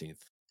 16th?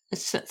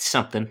 It's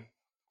something.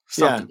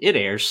 Yeah. It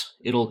airs.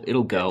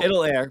 It'll go.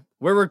 It'll air.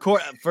 We're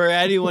recording, for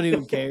anyone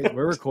who cares,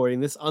 we're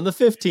recording this on the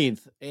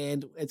 15th,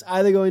 and it's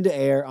either going to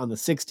air on the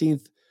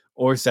 16th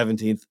or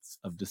 17th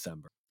of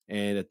December.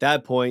 And at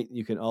that point,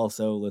 you can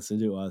also listen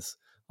to us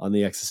on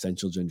the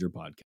Existential Ginger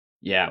podcast.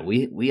 Yeah,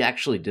 we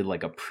actually did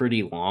like a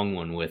pretty long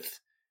one with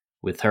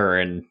her,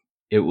 and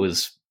it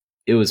was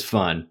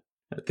fun.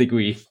 I think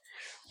we've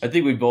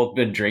both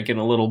been drinking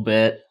a little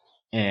bit,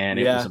 and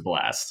it was a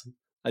blast.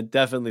 I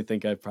definitely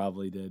think I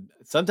probably did.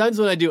 Sometimes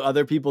when I do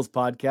other people's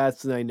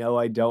podcasts and I know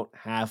I don't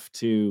have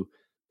to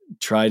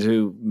try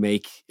to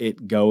make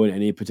it go in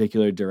any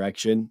particular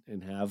direction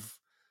and have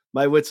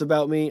my wits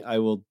about me,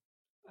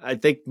 I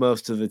think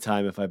most of the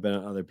time, if I've been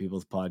on other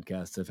people's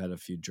podcasts, I've had a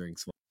few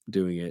drinks while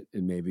doing it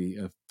and maybe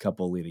a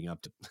couple leading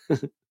up to.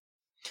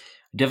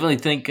 Definitely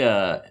think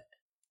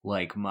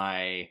like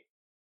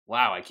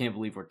wow, I can't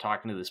believe we're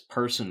talking to this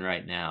person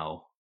right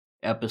now.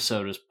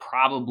 Episode is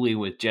probably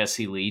with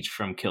Jesse Leach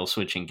from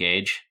Killswitch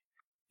Engage.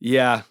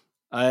 Yeah,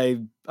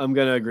 I'm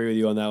gonna agree with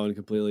you on that one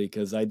completely,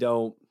 because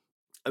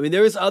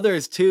there was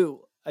others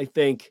too. I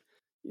think,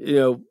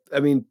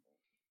 we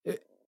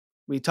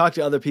talk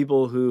to other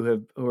people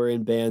who are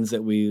in bands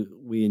that we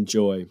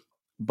enjoy,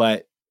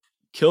 but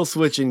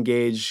Killswitch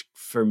Engage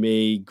for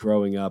me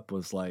growing up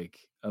was like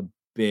a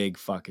big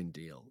fucking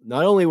deal.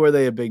 Not only were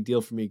they a big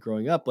deal for me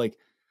growing up, like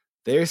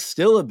they're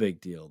still a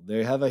big deal.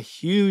 They have a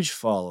huge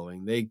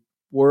following. They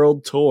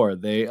world tour.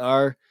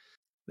 They're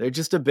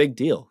just a big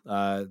deal.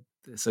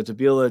 So to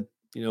be able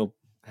to,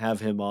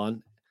 have him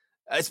on,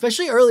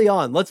 especially early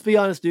on, let's be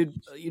honest, dude,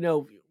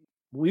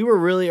 we were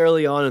really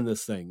early on in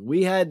this thing.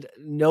 We had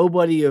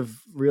nobody of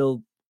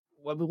real.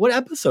 What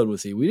episode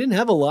was he? We didn't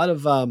have a lot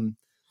of a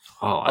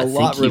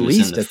lot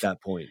released at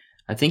that point.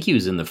 I think he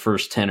was in the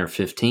first 10 or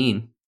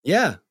 15.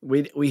 Yeah,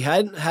 we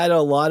hadn't had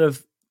a lot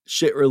of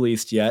shit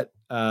released yet.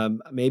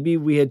 Maybe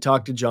we had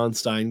talked to John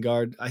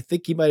Steingard. I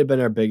think he might have been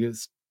our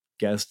biggest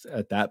guest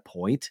at that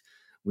point.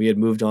 We had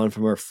moved on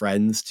from our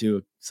friends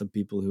to some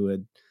people who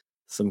had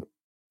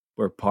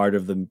were part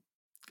of the,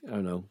 I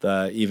don't know,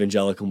 the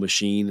evangelical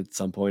machine at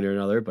some point or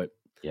another. But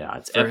yeah,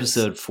 it's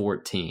episode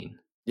 14.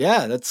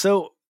 Yeah, that's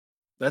so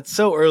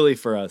early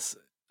for us.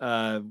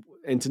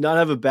 And to not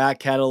have a back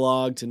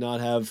catalog, to not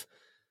have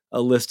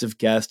a list of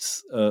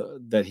guests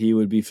that he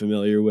would be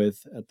familiar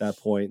with at that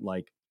point,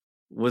 like,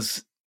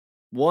 was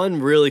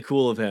one really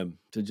cool of him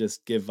to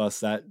just give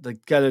us that,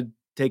 like, kind of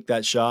take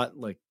that shot.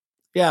 Like,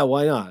 yeah,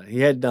 why not? He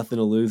had nothing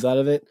to lose out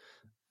of it.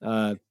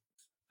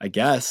 I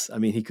guess. I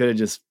mean, he could have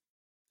just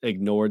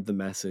ignored the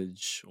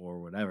message or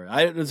whatever.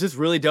 It was just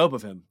really dope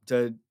of him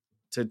to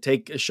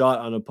take a shot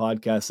on a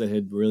podcast that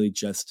had really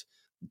just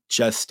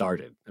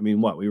started. I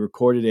mean, we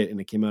recorded it and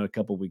it came out a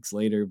couple weeks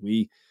later.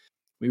 We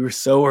were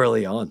so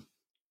early on.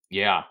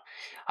 Yeah.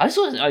 I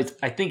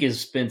think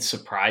has been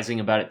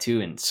surprising about it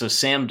too. And so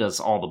Sam does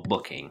all the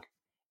booking,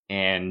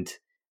 and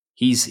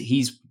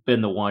he's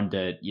been the one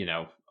to,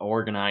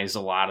 organize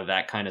a lot of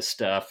that kind of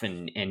stuff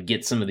and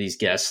get some of these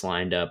guests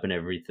lined up and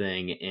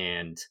everything.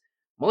 And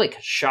I'm like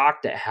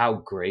shocked at how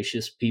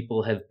gracious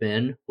people have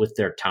been with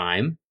their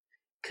time.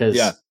 Cause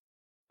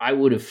I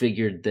would have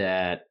figured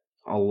that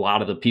a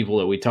lot of the people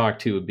that we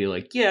talked to would be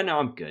like, yeah, no,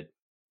 I'm good.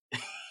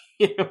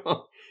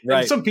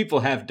 Right. And some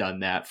people have done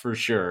that for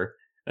sure.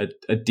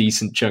 A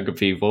decent chunk of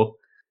people.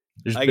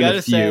 I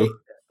gotta say,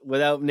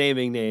 without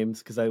naming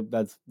names, because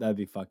that'd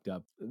be fucked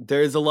up.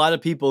 There's a lot of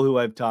people who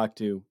I've talked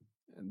to.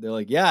 And they're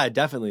like, yeah,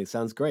 definitely,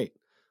 sounds great.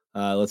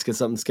 Let's get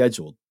something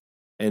scheduled.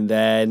 And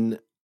then,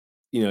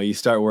 you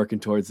start working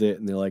towards it,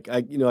 and they're like,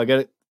 I got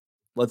it.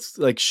 Let's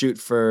like shoot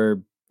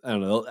for, I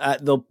don't know.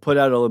 They'll put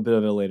out a little bit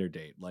of a later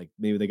date. Like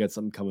maybe they got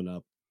something coming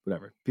up.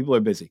 Whatever. People are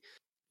busy.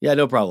 Yeah,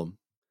 no problem.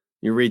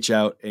 You reach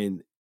out,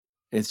 and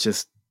it's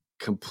just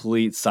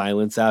complete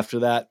silence after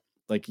that.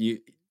 Like you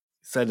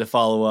send a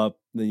follow up,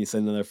 then you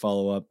send another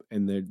follow up,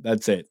 and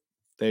that's it.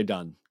 They're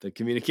done. The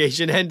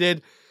communication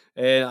ended,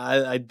 and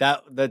I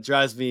that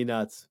drives me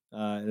nuts.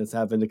 And it's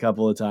happened a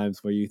couple of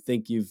times where you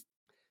think you've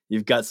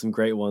got some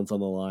great ones on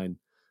the line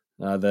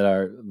that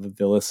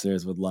the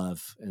listeners would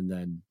love, and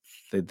then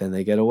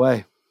they get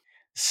away.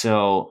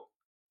 So,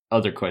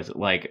 other question,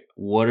 like,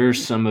 what are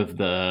some of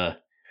the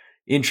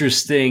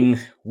interesting,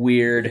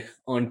 weird,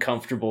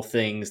 uncomfortable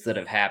things that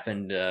have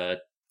happened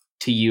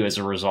to you as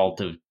a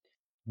result of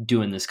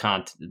doing this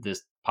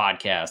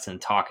podcast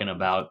and talking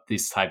about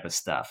this type of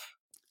stuff?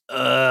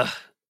 I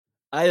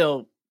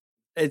don't.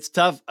 It's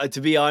tough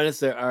to be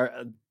honest. There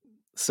are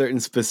certain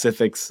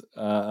specifics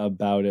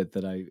about it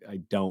that I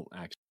don't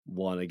actually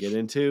want to get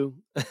into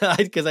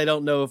because I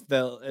don't know if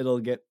it'll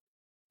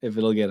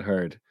get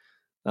heard.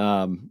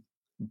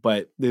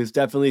 But there's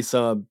definitely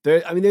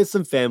there's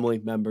some family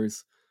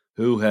members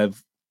who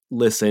have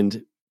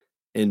listened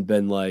and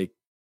been like,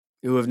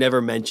 who have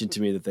never mentioned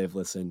to me that they've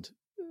listened,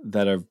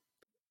 that are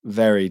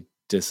very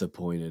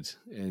disappointed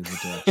in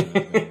the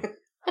direction.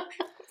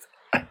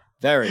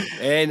 Very.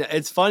 And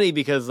it's funny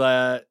because,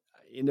 I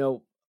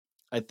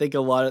think a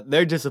lot of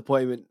their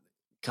disappointment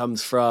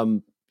comes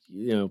from,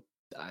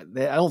 I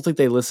don't think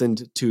they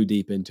listened too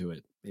deep into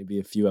it. Maybe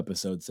a few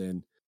episodes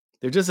in.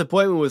 Their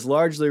disappointment was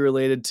largely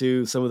related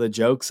to some of the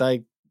jokes,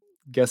 I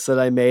guess, that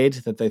I made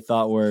that they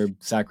thought were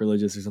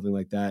sacrilegious or something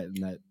like that. And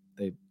that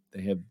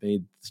they have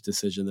made this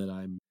decision that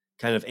I'm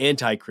kind of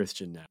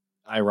anti-Christian now,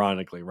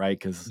 ironically, right?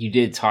 Because you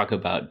did talk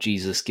about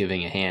Jesus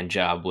giving a hand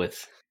job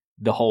with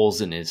the holes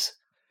in his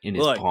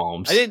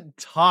palms. I didn't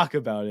talk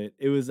about it.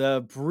 It was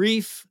a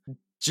brief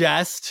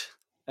jest,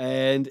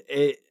 and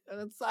I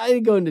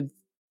didn't go into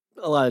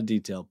a lot of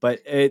detail, but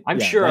I'm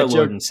sure our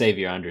Lord and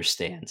Savior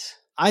understands.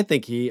 I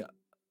think he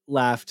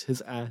laughed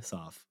his ass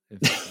off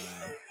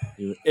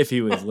if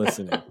he was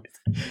listening. I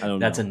don't know.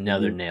 That's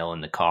another nail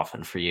in the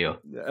coffin for you.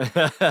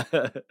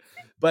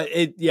 But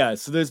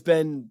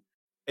so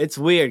it's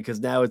weird because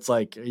now it's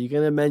like, are you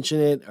going to mention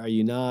it? Are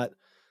you not?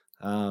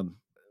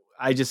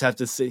 I just have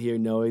to sit here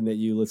knowing that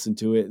you listen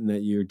to it and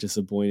that you're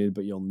disappointed,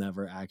 but you'll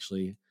never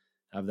actually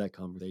have that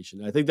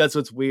conversation. I think that's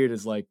what's weird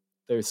is like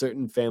there are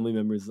certain family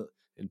members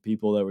and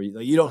people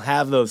that you don't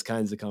have those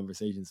kinds of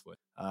conversations with.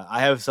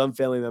 I have some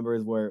family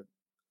members where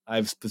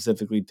I've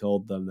specifically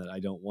told them that I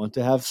don't want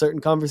to have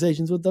certain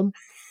conversations with them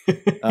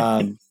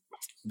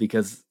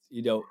because,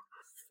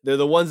 they're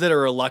the ones that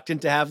are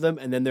reluctant to have them.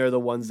 And then they're the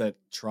ones that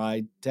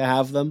try to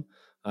have them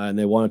and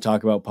they want to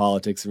talk about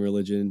politics and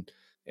religion.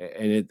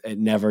 And it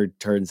never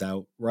turns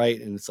out right.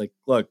 And it's like,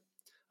 look,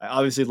 I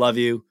obviously love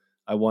you.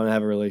 I want to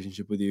have a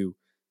relationship with you.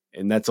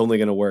 And that's only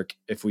going to work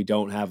if we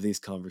don't have these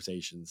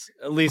conversations,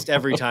 at least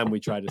every time we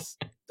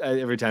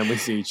every time we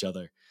see each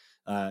other.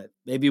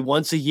 Maybe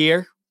once a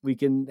year we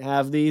can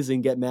have these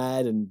and get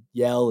mad and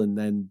yell and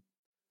then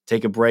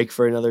take a break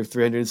for another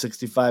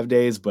 365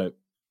 days. But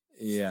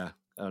yeah,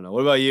 I don't know.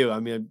 What about you? I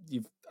mean,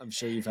 I'm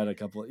sure you've had a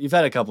couple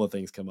of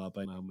things come up.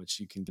 I know how much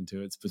you can get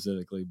into it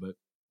specifically, but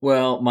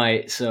well,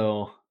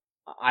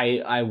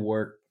 I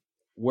work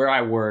where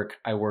I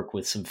work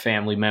with some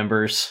family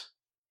members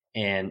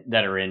and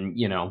that are in,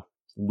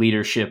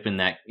 leadership in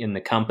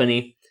the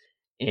company.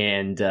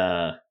 And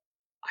I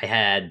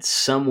had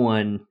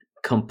someone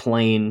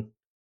complain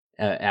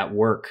at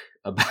work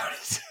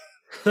about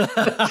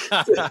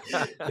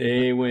it.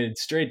 They went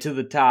straight to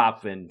the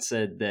top and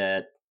said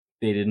that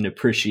they didn't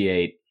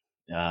appreciate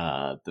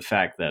the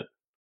fact that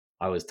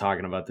I was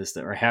talking about this,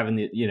 or having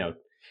the, Yeah.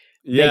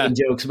 making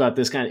jokes about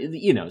this kind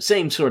of,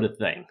 same sort of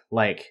thing,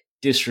 like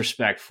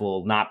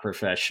disrespectful, not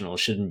professional,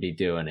 shouldn't be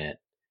doing it.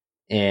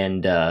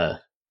 And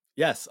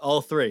Yes,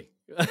 all three.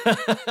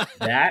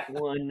 that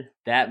one,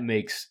 that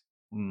makes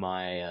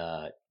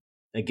that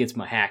gets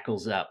my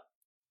hackles up.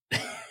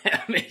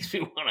 That makes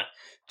me want to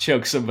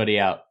choke somebody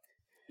out.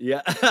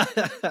 Yeah.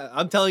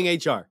 I'm telling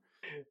HR.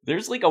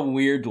 There's like a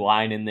weird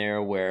line in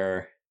there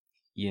where,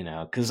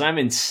 because I'm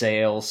in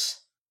sales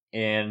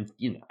and,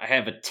 I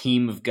have a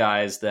team of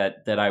guys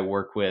that I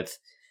work with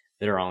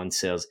that are all in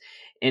sales.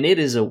 And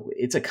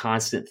it's a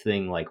constant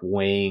thing, like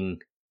weighing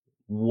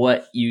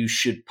what you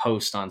should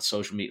post on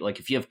social media. Like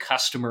if you have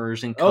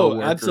customers and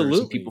coworkers and people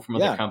absolutely. from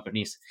other Yeah.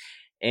 companies,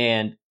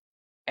 and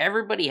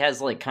everybody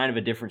has like kind of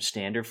a different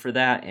standard for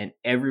that, and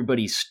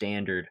everybody's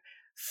standard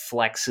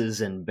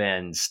flexes and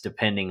bends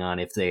depending on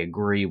if they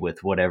agree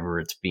with whatever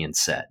it's being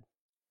said.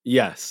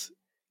 Yes.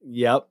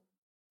 Yep.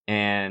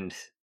 And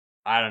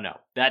I don't know,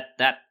 that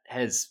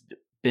has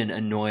been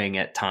annoying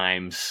at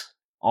times,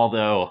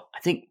 although I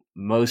think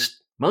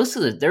most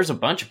of there's a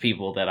bunch of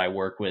people that I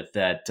work with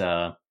that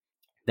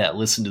that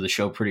listen to the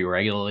show pretty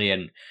regularly,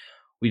 and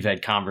we've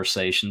had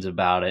conversations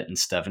about it and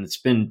stuff, and it's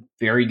been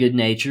very good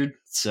natured.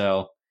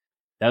 So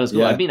that was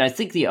cool. I Yeah. mean, I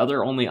think the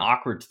other only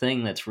awkward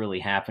thing that's really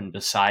happened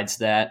besides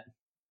that,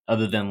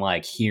 other than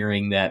like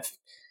hearing that,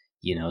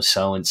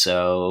 so and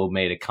so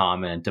made a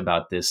comment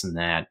about this and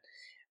that,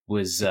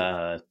 was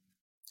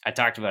I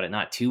talked about it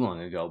not too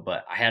long ago,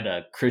 but I had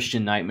a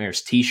Christian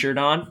Nightmares t-shirt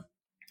on.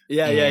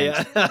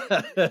 Yeah.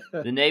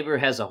 The neighbor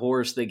has a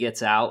horse that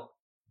gets out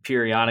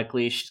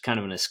periodically. She's kind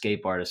of an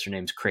escape artist. Her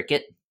name's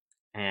Cricket.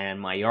 And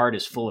my yard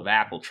is full of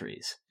apple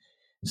trees.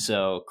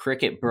 So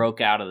Cricket broke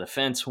out of the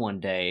fence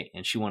one day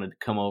and she wanted to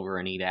come over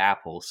and eat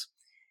apples.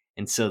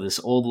 And so this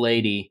old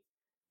lady.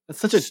 That's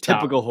such a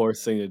typical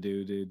horse thing to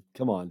do, dude.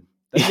 Come on.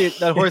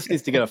 That horse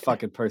needs to get a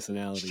fucking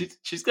personality.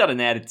 She's got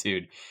an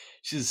attitude.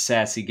 She's a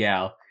sassy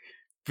gal.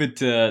 But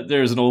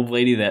there was an old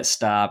lady that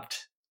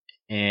stopped,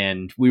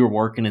 and we were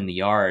working in the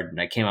yard,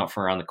 and I came out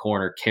from around the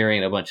corner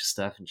carrying a bunch of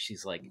stuff, and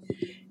she's like,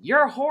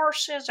 "Your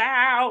horse is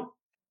out."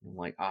 I'm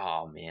like,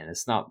 "Oh man,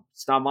 it's not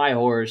my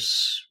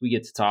horse." We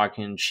get to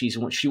talking. She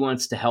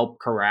wants to help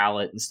corral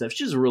it and stuff.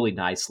 She's a really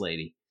nice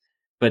lady.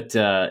 But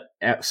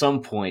at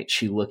some point,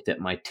 she looked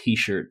at my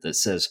T-shirt that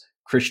says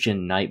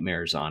Christian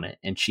Nightmares on it,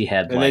 and she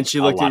had and then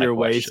she looked at your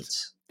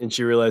waist, and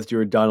she realized you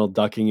were Donald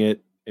ducking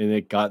it, and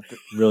it got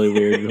really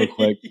weird real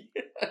quick. Yeah.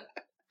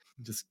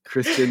 Just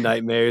Christian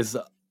Nightmares,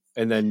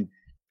 and then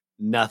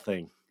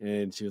nothing.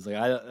 And she was like,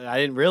 I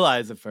didn't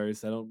realize at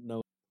first. I don't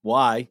know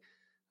why.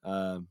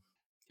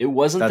 It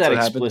wasn't that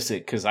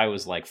explicit because I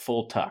was like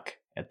full tuck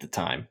at the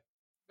time.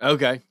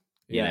 Okay.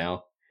 You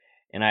know?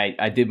 And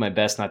I did my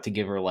best not to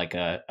give her like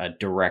a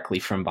directly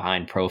from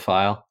behind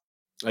profile.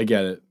 I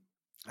get it.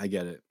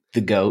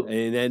 The goat.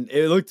 And then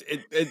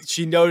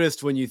she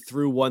noticed when you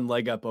threw one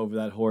leg up over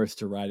that horse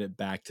to ride it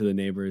back to the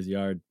neighbor's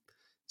yard.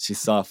 She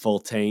saw full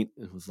taint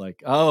and was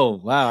like, "Oh,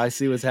 wow, I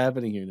see what's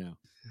happening here now."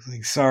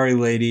 Like, sorry,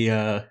 lady.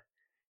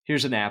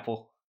 Here's an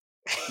apple.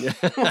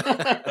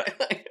 Yeah.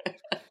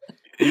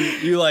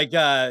 you like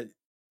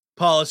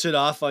polish it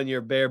off on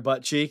your bare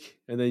butt cheek,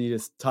 and then you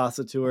just toss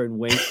it to her and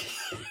wink,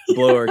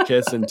 blow her a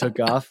kiss, and took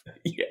off.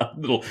 Yeah,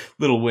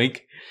 little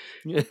wink.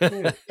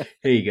 Here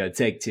you go,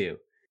 take two.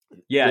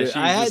 Yeah, dude, she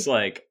was just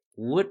like,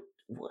 what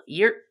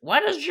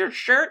does your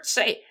shirt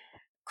say?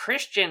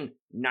 Christian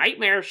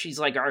Nightmare. She's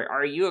like,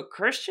 are you a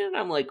Christian?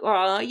 I'm like,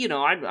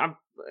 I'm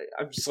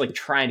just like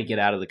trying to get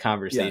out of the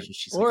conversation. Yeah.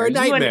 She's or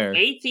like, are you an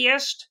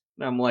atheist?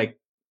 And I'm like,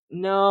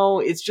 no,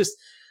 it's just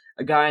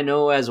a guy I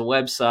know has a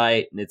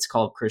website and it's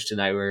called Christian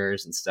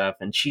Nightmares and stuff.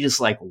 And she just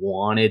like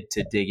wanted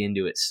to dig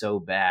into it so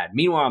bad.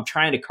 Meanwhile, I'm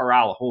trying to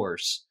corral a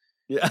horse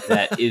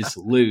that is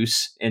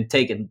loose and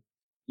taking,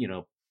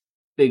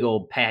 big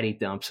old patty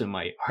dumps in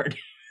my yard.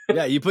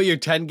 Yeah, you put your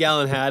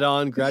 10-gallon hat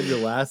on, grab your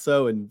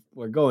lasso, and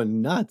we're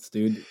going nuts,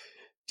 dude.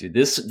 Dude,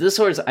 this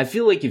horse, I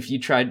feel like if you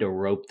tried to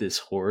rope this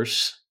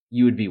horse,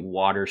 you would be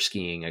water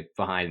skiing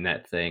behind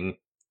that thing.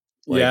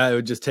 Like, yeah, it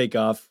would just take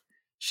off.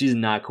 She's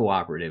not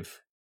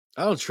cooperative.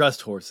 I don't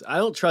trust horses. I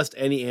don't trust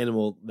any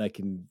animal that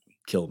can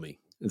kill me.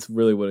 It's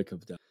really what it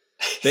comes down.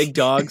 Big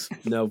dogs,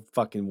 no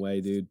fucking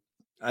way, dude.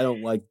 I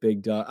don't like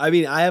big dogs. I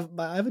mean, I have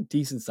a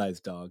decent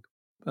sized dog.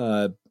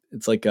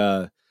 It's like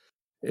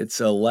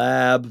it's a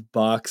lab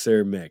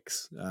boxer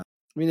mix. I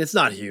mean, it's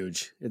not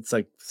huge. It's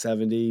like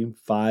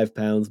 75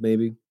 pounds,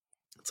 maybe.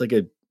 It's like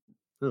I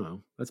don't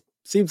know. That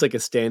seems like a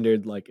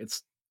standard. Like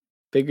it's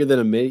bigger than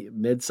a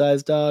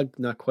mid-sized dog,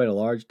 not quite a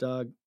large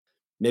dog.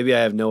 Maybe I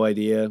have no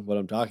idea what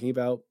I'm talking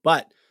about,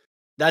 but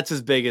That's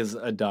as big as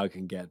a dog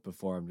can get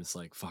before I'm just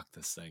like, fuck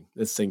this thing.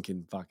 This thing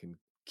can fucking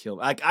kill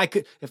me. I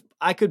could if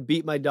I could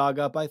beat my dog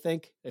up, I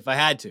think, if I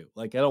had to.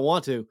 Like I don't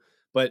want to,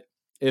 but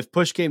if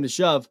push came to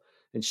shove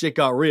and shit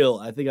got real,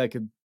 I think I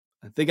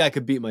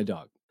could beat my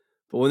dog.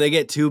 But when they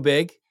get too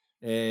big,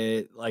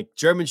 like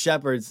German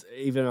Shepherds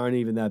even aren't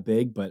even that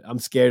big, but I'm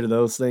scared of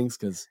those things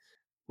because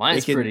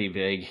Mine's pretty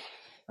big.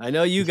 I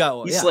know you got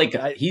one. He's Yeah, like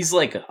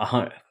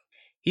 100.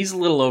 He's a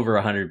little over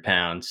 100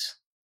 pounds.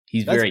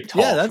 He's very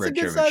tall that's for a a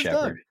good German sized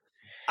dog.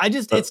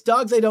 Shepherd. It's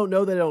dogs I don't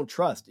know that I don't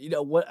trust. You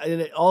know what?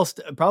 And it all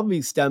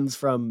probably stems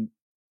from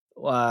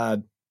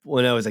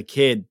when I was a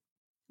kid.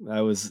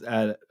 I was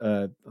at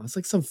it was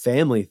like some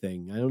family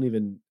thing.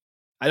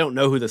 I don't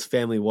know who this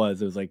family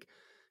was. It was like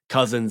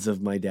cousins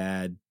of my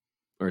dad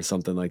or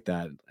something like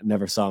that. I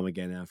never saw him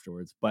again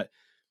afterwards. But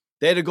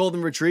they had a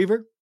golden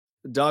retriever.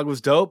 The dog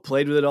was dope.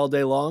 Played with it all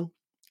day long,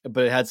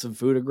 but it had some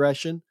food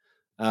aggression,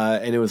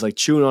 and it was like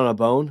chewing on a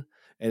bone.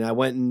 And I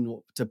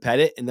went to pet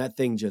it, and that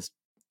thing just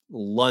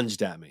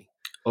lunged at me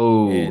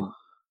and Oh,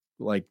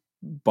 like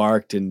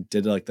barked and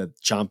did like the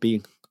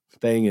chompy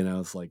thing, and I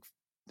was like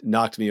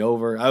knocked me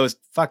over. I was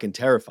fucking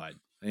terrified.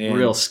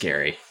 real And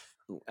scary.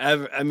 I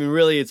mean,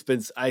 really, it's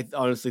been. I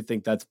honestly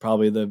think that's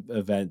probably the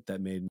event that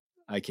made me.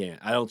 I can't.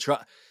 I don't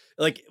trust.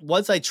 Like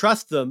once I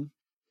trust them,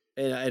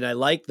 and I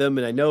like them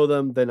and I know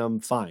them, then I'm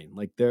fine.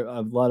 Like there are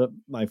a lot of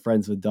my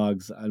friends with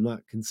dogs. I'm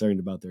not concerned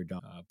about their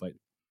dog, but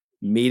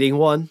meeting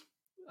one,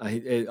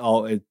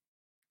 ugh,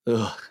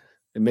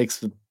 it makes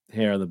the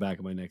hair on the back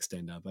of my neck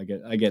stand up. I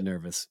get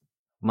nervous.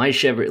 My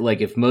Shepherd,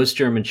 like if most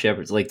German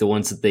Shepherds, like the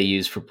ones that they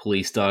use for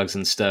police dogs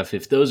and stuff,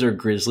 if those are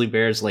grizzly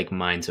bears, like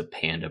mine's a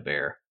panda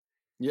bear.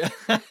 Yeah,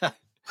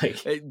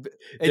 Like it,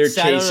 they're it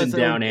sat on chasing its own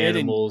down kid and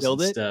animals and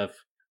killed it. stuff.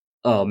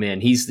 Oh man,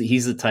 he's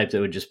the type that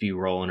would just be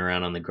rolling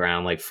around on the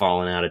ground, like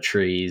falling out of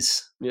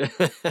trees. Yeah,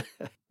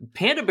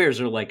 Panda bears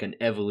are like an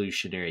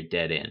evolutionary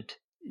dead end.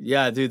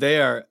 yeah, dude,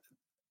 they are.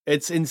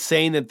 It's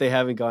insane that they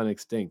haven't gone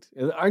extinct.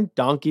 Aren't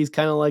donkeys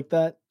kind of like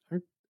that?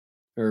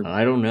 Or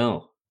I don't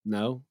know.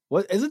 no?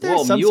 What isn't there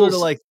Well, some sort of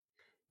like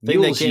thing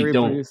they mules can't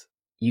reproduce?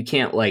 you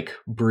can't like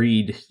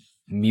breed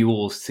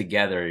mules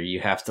together. You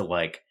have to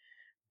like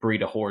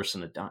breed a horse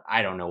and a donkey.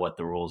 I don't know what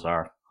the rules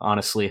are.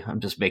 Honestly, I'm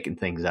just making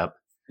things up.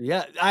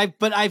 Yeah,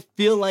 but I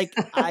feel like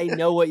I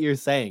know what you're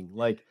saying.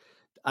 Like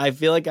I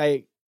feel like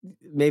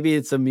maybe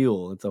it's a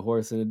mule. It's a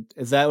horse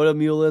is that what a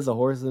mule is? A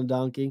horse and a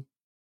donkey?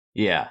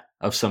 Yeah,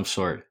 of some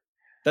sort.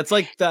 That's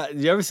like that.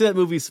 Did you ever see that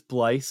movie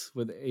Splice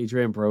with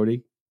Adrian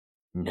Brody?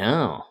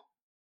 No.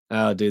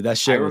 Oh, dude, that I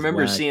shit was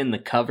remember whack. seeing the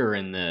cover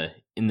in the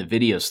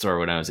video store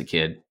when I was a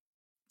kid.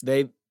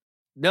 They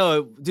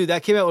no, dude,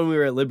 that came out when we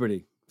were at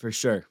Liberty for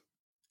sure.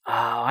 Oh,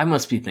 I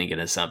must be thinking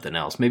of something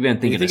else. Maybe I'm Are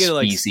you thinking of thinking of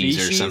like Species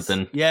or Species?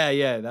 something.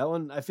 Yeah, that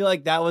one. I feel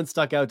like that one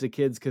stuck out to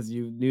kids because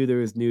you knew there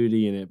was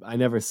nudity in it. I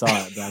never saw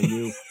it, but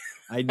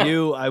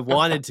I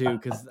wanted to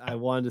because I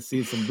wanted to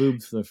see some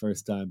boobs for the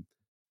first time.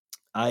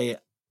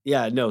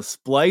 No,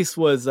 Splice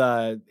was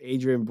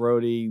Adrian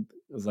Brody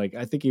was like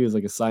I think he was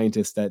like a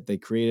scientist that they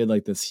created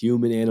like this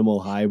human animal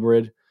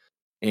hybrid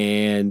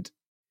and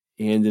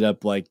he ended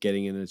up like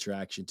getting an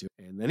attraction to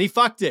it. And then he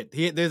fucked it.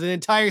 There's an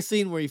entire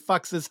scene where he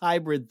fucks this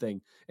hybrid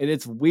thing and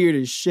it's weird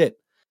as shit.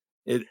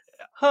 It,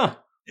 Huh.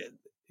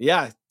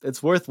 yeah,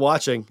 it's worth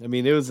watching. I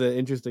mean, it was an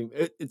interesting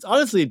it's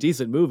honestly a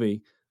decent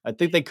movie. I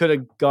think they could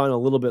have gone a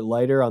little bit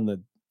lighter on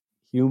the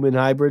human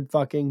hybrid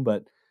fucking,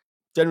 but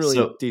generally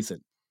So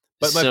decent.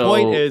 But my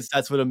point so is,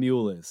 that's what a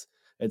mule is.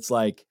 It's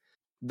like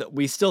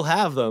we still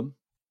have them,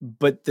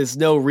 but there's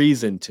no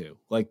reason to.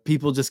 Like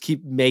people just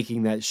keep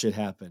making that shit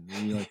happen,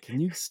 and you're like,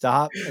 can you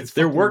stop? That's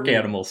they're fucking work weird.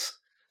 animals.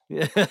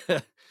 Yeah,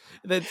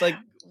 it's like,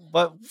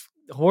 but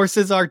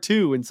horses are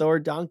too, and so are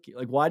donkey.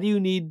 Like, why do you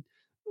need?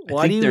 I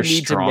Why do think you they're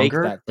need to make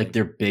stronger, that like thing?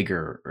 they're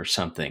bigger or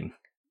something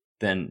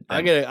I than got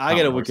a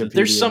common horses.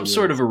 There's Wikipedia some view of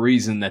sort of this. a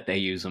reason that they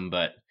use them,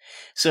 but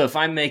so if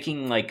I'm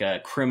making like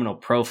a criminal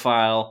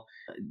profile,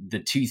 the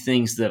two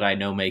things that I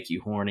know make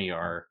you horny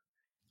are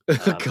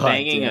God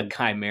banging a damn.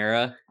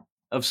 chimera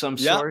of some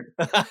Yeah. sort,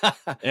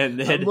 and I'm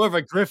then more of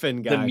a Griffin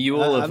the guy.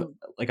 mule of I'm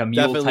like a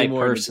mule definitely type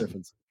more into person,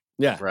 Griffins.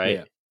 Yeah, right?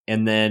 yeah.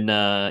 And then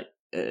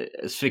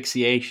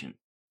asphyxiation,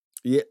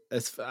 Yeah,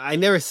 I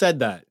never said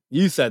that.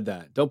 You said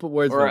that. Don't put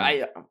words in or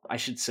my mouth. I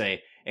should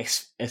say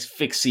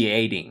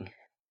asphyxiating,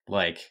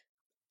 like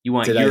you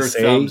want Did I your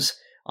say? thumbs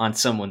on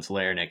someone's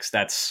larynx.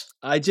 That's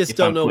I just if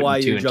don't I'm know putting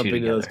why two you're and two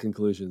jumping to those together.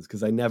 conclusions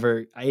because I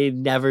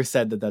never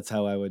said that that's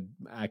how I would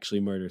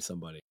actually murder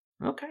somebody.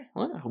 Okay,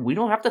 well, we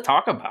don't have to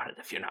talk about it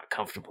if you're not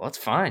comfortable. That's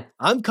fine.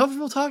 I'm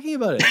comfortable talking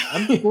about it.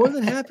 I'm more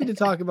than happy to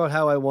talk about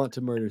how I want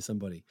to murder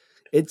somebody.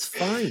 It's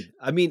fine.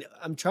 I mean,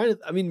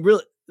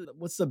 really,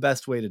 what's the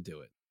best way to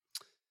do it?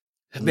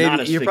 Not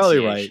Maybe you're probably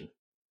right.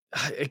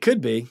 asphyxiation. It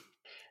could be.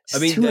 I It's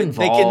mean, too they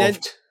can then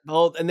involved.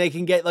 well, and they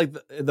can get like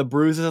the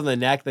bruises on the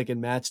neck. They can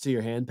match to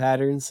your hand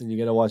patterns, and you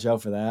got to watch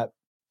out for that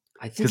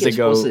I think because they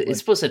go it's like,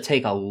 supposed to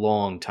take a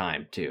long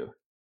time too.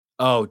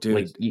 "Oh, Like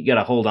dude, you got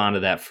to hold on to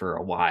that for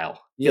a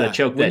while. You got yeah." to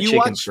choke When that you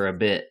chicken watch, for a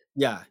bit.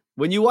 yeah,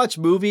 when you watch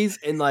movies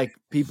and like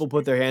people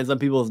put their hands on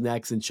people's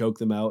necks and choke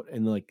them out,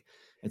 and like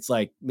it's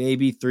like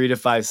maybe 3 to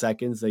 5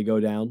 seconds they go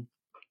down.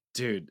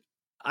 Dude,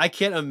 I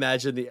can't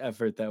imagine the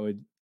effort that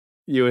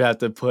you would have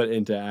to put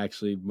into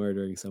actually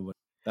murdering someone.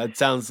 That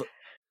sounds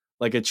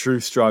like a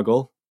true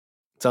struggle.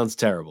 It sounds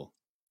terrible.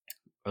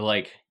 Or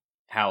like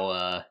how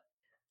I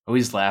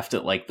always laughed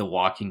at like The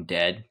Walking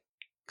Dead,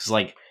 because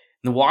like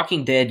in the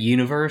Walking Dead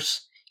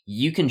universe,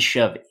 you can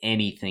shove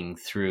anything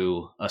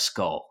through a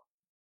skull.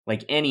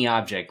 Like any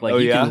object.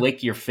 Like you can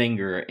lick your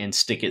finger and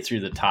stick it through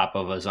the top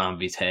of a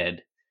zombie's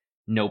head.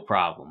 No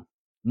problem.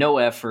 No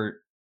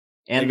effort.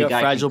 And the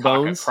guy can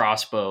cock a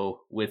crossbow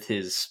with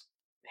his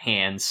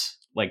hands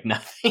like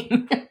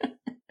nothing.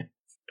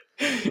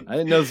 I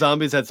didn't know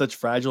zombies had such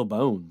fragile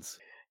bones.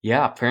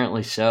 Yeah,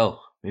 apparently so.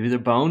 Maybe their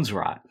bones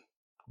rot.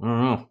 I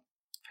don't know.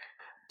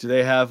 Do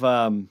they have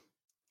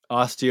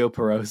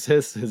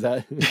osteoporosis? Is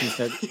that?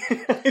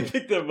 I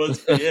think that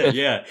must be it.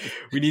 Yeah,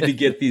 we need to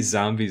get these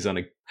zombies on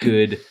a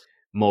good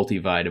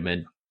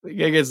multivitamin. You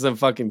gotta get some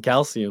fucking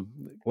calcium.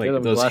 Like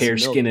those hair,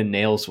 skin, and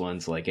nails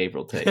ones, like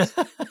April takes.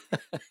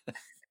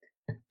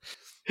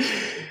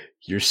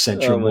 Your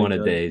Centrum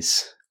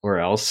one-a-days, or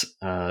else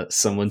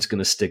someone's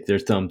gonna stick their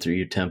thumb through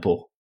your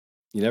temple.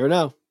 You never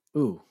know.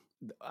 Ooh,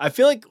 I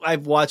feel like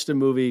I've watched a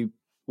movie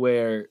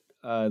where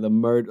the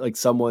murder, like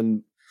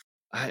someone,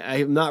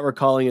 I'm not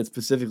recalling it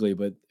specifically,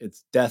 but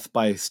it's death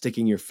by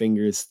sticking your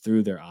fingers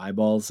through their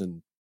eyeballs.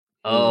 And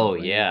oh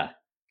yeah,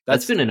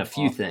 that's been in a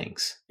few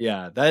things.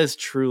 Yeah, that is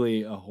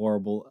truly a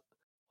horrible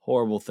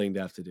thing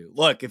to have to do.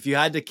 Look, if you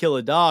had to kill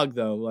a dog,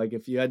 though, like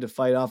if you had to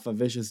fight off a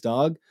vicious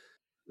dog,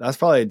 that's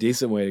probably a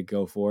decent way to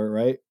go for it,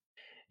 right?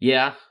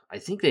 Yeah, I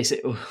think they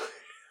say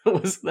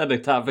wasn't that a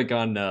topic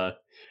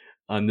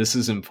on This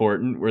Is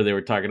Important, where they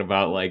were talking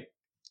about like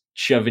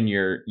shoving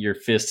your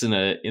fist in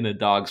a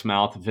dog's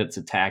mouth if it's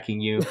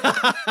attacking you.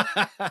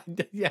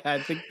 Yeah, I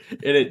think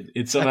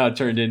it somehow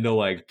turned into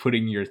like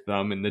putting your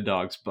thumb in the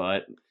dog's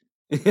butt.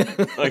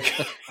 Like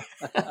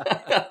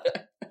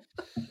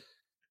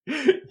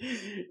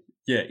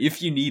yeah,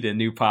 if you need a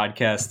new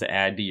podcast to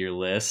add to your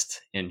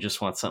list and just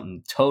want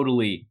something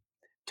totally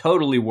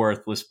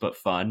worthless but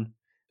fun,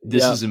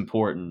 This Is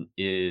Important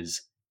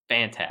is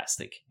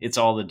fantastic. It's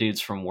all the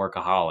dudes from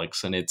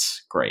Workaholics, and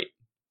it's great.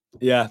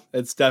 Yeah,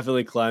 it's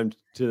definitely climbed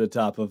to the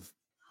top of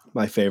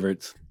my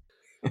favorites.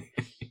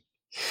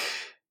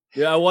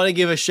 Yeah, I want to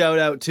give a shout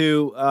out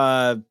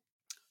to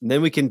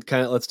then we can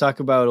let's talk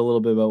about a little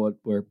bit about what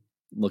we're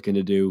looking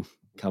to do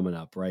coming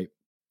up, right?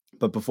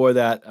 But before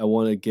that, I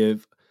want to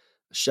give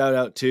a shout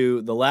out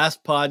to the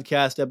last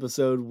podcast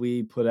episode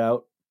we put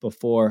out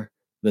before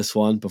this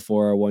one,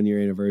 before our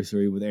 1-year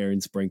anniversary with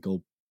Aaron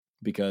Sprinkle,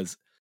 because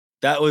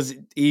that was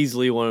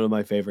easily one of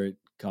my favorite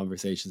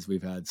conversations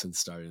we've had since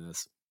starting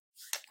this.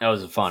 That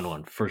was a fun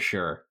one for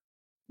sure.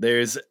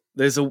 There's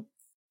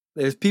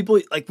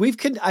people like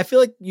I feel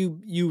like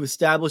you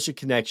establish a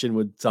connection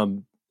with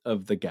some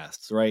of the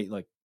guests, right?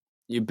 Like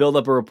you build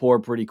up a rapport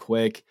pretty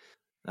quick,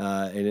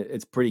 and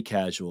it's pretty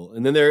casual.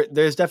 And then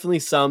there's definitely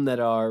some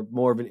that are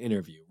more of an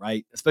interview,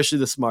 right? Especially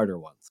the smarter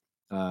ones.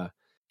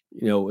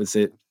 Is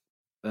it?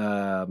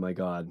 My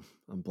God,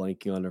 I'm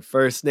blanking on her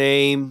first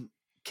name.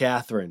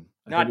 Catherine.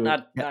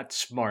 Not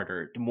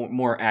smarter,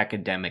 more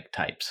academic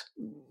types.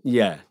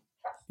 Yeah.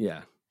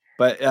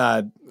 But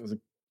it was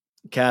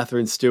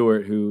Catherine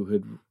Stewart who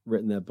had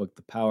written that book,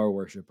 The Power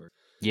Worshipper.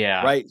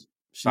 Yeah, right.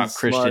 She's about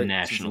Christian smart,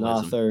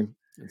 nationalism. She's an author.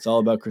 It's all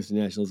about Christian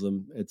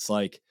nationalism. It's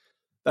like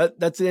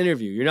that's an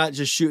interview. You're not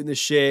just shooting the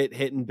shit,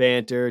 hitting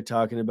banter,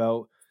 talking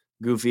about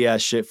goofy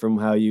ass shit from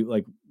how you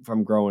like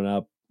from growing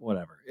up,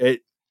 whatever. She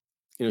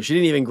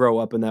didn't even grow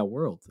up in that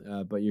world,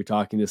 but you're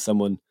talking to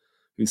someone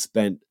who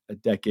spent a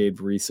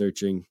decade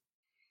researching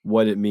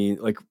what it means,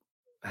 like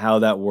how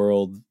that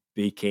world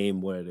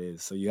became what it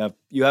is. So you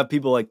have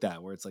people like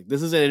that where it's like,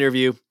 this is an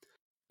interview.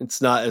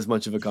 It's not as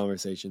much of a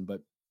conversation,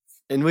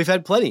 and we've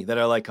had plenty that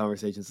are like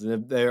conversations,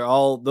 and they're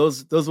all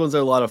those ones are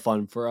a lot of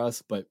fun for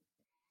us. But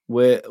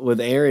with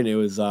Aaron, it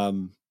was, I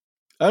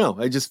don't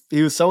know.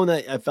 He was someone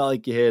that I felt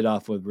like you hit it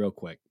off with real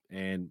quick,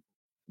 and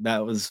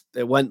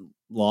it went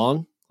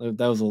long.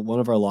 That was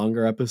one of our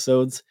longer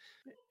episodes,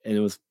 and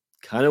it was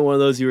kind of one of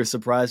those you were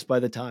surprised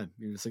by the time.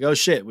 You're just like, oh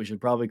shit, we should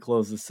probably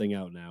close this thing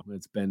out now.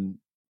 It's been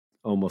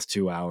almost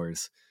 2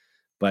 hours,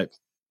 but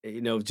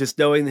just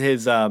knowing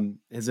his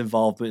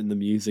involvement in the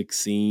music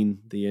scene,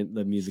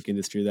 the music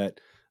industry that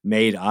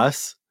made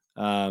us,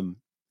 and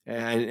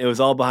it was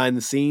all behind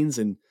the scenes,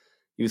 and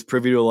he was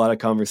privy to a lot of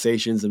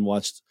conversations and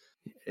watched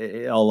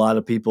a lot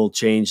of people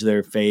change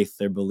their faith,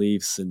 their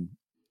beliefs, and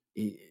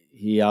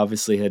he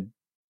obviously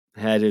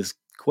had his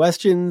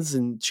questions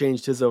and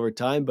changed his over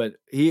time, but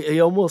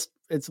he almost,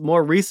 it's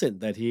more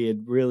recent that he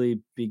had really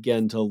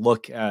begun to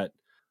look at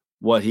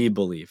what he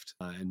believed,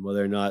 and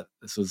whether or not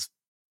this was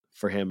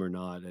for him or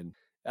not. And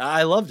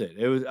I loved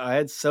it. I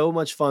had so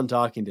much fun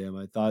talking to him.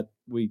 I thought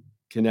we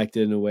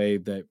connected in a way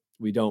that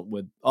we don't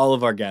with all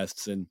of our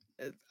guests. And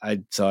I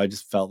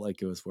just felt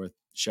like it was worth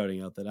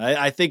shouting out that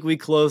I think we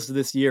closed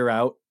this year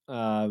out.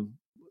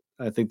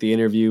 I think the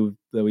interview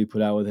that we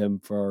put out with him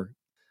to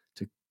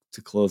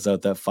to close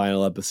out that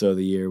final episode of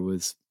the year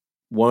was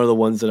one of the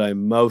ones that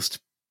I'm most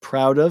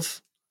proud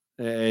of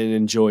and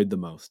enjoyed the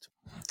most.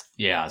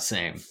 Yeah,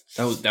 same.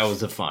 That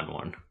was a fun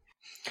one.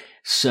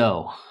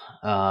 So,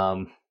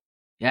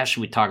 yeah,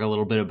 should we talk a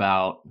little bit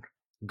about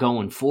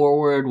going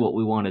forward, what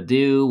we want to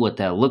do, what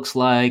that looks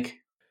like?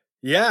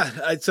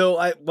 Yeah.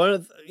 So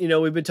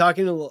we've been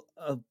talking a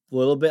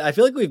little bit. I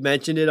feel like we've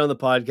mentioned it on the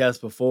podcast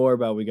before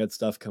about we got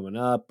stuff coming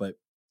up, but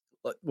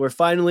we're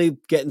finally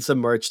getting some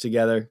merch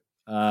together.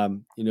 We're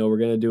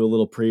going to do a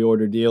little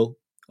pre-order deal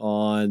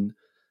on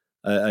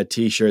a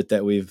t-shirt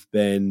that we've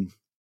been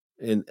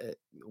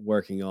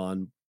working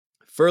on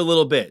for a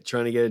little bit,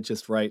 trying to get it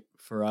just right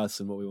for us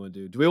and what we want to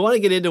do. Do we want to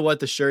get into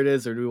what the shirt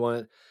is, or do we want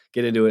to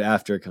get into it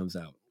after it comes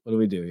out? What do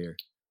we do here?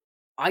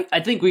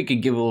 I think we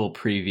could give a little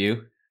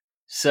preview.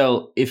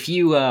 So if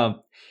you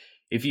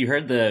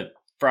heard the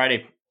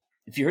Friday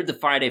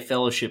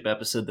Fellowship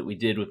episode that we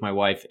did with my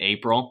wife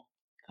April,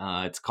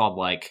 it's called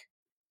like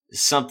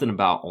something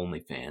about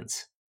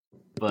OnlyFans.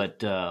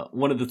 But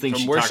one of the things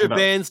from she worship talked about,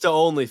 bands to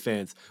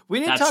OnlyFans, we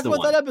didn't talk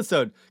about that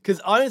episode because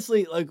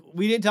honestly, like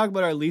we didn't talk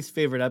about our least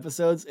favorite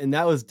episodes, and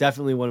that was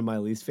definitely one of my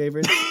least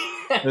favorites.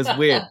 It was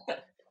weird.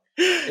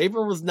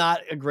 April was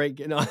not a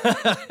great,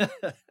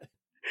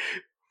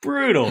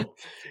 brutal.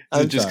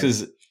 Just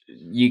because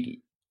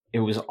it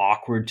was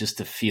awkward just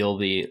to feel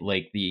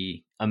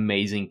the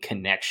amazing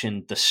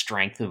connection, the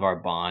strength of our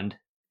bond.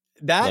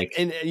 That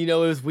and it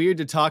was weird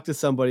to talk to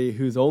somebody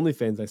whose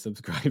OnlyFans I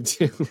subscribe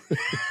to.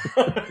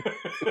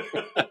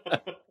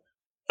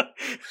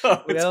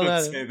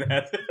 Don't say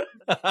that.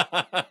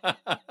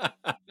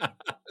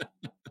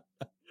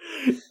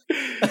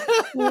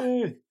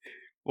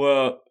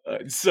 Well,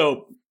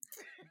 so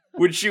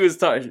when she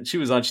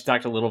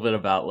talked a little bit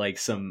about like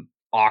some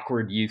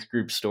awkward youth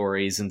group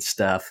stories and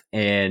stuff,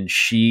 and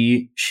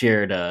she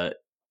shared a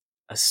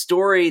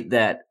story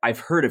that I've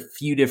heard a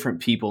few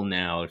different people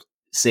now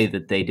say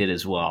that they did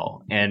as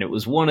well. And it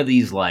was one of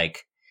these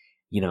like,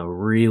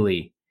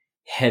 really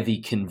heavy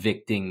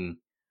convicting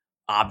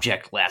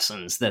object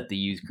lessons that the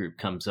youth group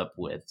comes up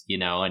with,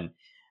 and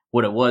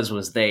what it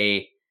was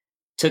they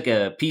took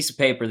a piece of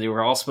paper. They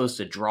were all supposed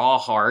to draw a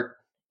heart,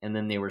 and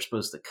then they were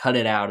supposed to cut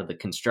it out of the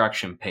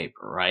construction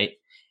paper, right?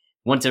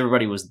 Once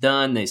everybody was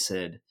done, they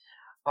said,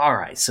 all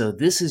right, so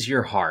this is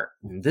your heart.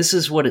 And this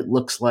is what it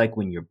looks like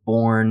when you're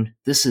born.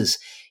 This is,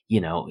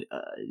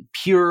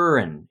 pure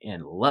and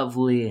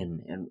lovely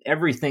and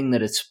everything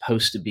that it's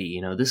supposed to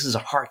be. This is a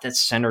heart that's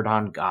centered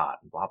on God,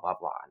 blah, blah,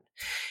 blah.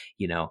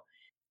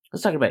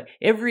 Let's talk about it.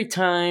 Every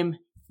time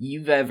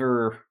you've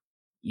ever,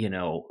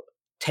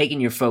 taken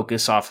your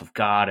focus off of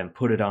God and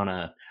put it on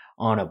a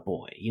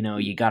boy,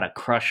 you got a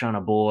crush on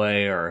a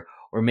boy, or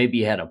maybe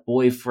you had a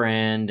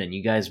boyfriend and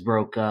you guys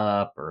broke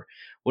up or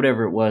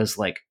whatever it was,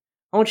 like,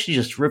 I want you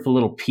to just rip a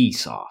little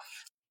piece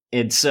off.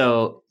 And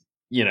so,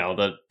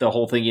 the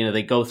whole thing,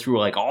 they go through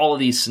like all of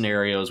these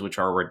scenarios, which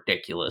are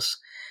ridiculous.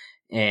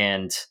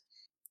 And,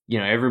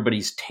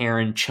 everybody's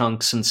tearing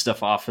chunks and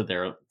stuff off of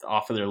their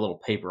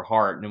little paper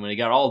heart. And when they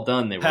got all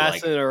done, they were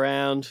passing it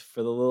around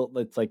for the little,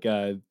 it's like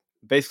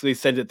basically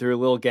send it through a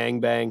little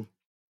gangbang.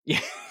 Yeah.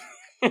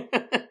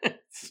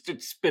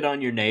 Spit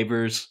on your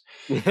neighbors.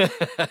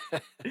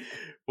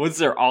 Once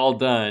they're all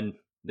done,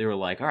 they were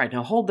like, all right,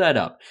 now hold that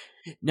up.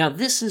 Now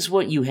this is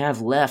what you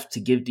have left to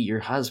give to your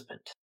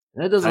husband.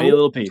 That doesn't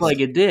look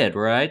like it did,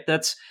 right?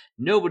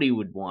 Nobody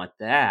would want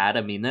that.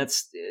 I mean,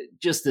 that's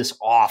just this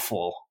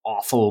awful,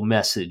 awful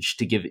message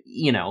to give,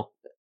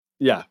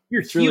 Yeah.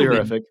 You're it's really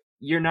horrific.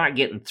 You're not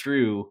getting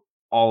through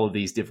all of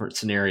these different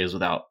scenarios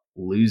without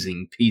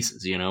losing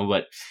pieces,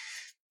 but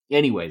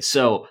anyway,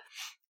 so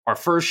our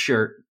first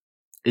shirt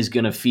is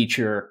going to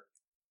feature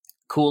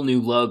cool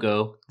new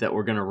logo that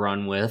we're going to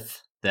run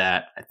with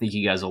that I think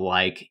you guys will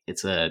like.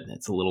 It's a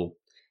little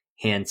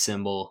hand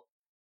symbol.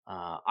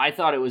 I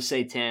thought it was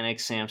satanic.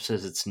 Sam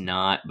says it's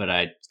not, but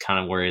I kind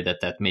of worry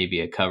that may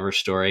be a cover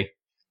story.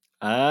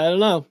 I don't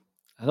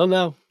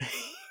know.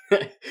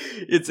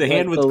 It's a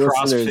hand with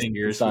crossed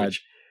fingers,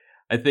 which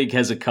I think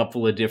has a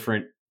couple of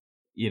different,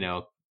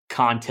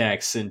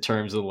 contexts in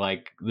terms of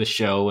like the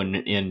show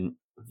and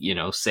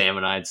Sam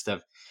and I and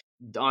stuff.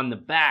 On the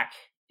back,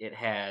 it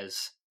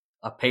has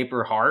a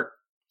paper heart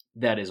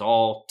that is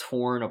all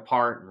torn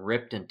apart and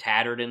ripped and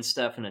tattered and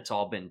stuff, and it's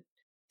all been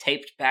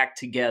taped back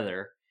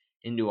together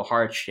into a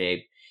heart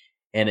shape,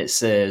 and it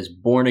says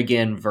 "Born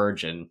Again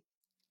Virgin"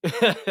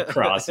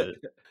 across it.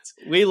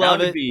 We love it.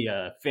 That would be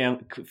a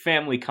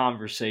family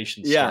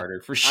conversation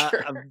starter for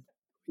sure.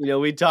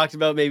 We talked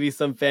about maybe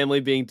some family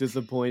being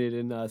disappointed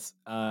in us.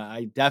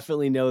 I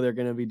definitely know they're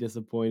going to be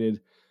disappointed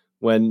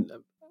when,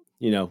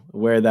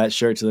 wear that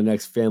shirt to the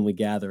next family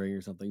gathering or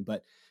something.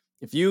 But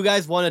if you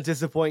guys want to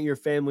disappoint your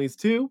families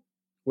too,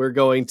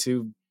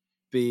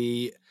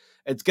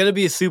 it's going to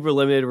be a super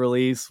limited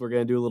release. We're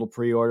going to do a little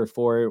pre-order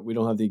for it. We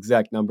don't have the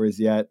exact numbers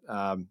yet,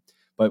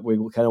 but we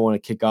kind of want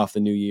to kick off the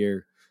new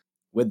year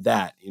with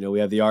that. We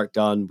have the art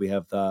done. We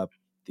have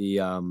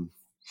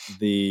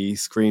the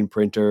screen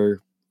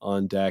printer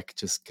on deck,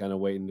 just kind of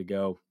waiting to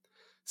go.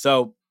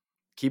 So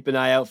keep an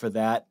eye out for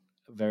that.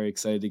 Very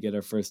excited to get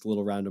our first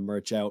little round of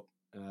merch out.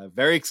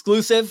 Very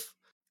exclusive.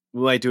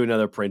 We might do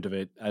another print of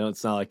it.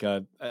 It's not like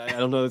I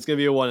don't know. It's going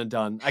to be a one and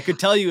done. I could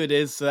tell you it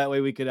is, so that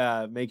way we could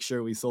make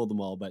sure we sold them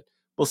all, but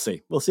we'll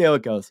see. We'll see how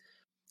it goes.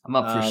 I'm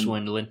up for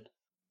swindling.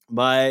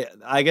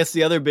 I guess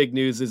the other big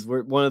news is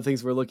one of the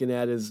things we're looking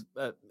at is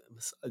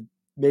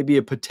maybe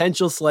a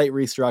potential slight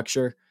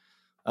restructure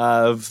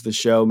of the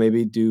show.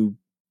 Maybe do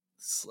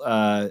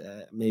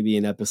maybe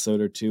an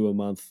episode or two a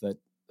month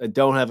that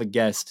don't have a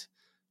guest,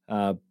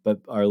 but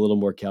are a little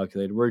more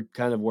calculated. We're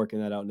kind of working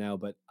that out now.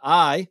 But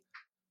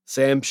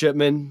Sam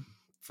Shipman,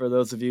 for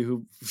those of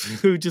you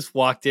who just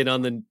walked in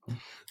on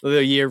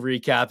the year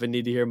recap and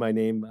need to hear my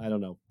name, I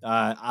don't know.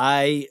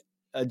 I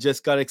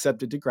just got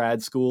accepted to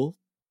grad school.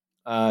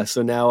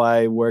 So now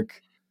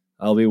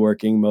I'll be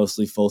working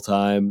mostly full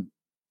time.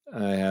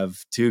 I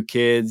have 2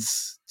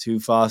 kids, 2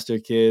 foster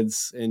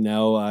kids, and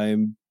now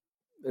I'm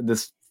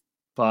this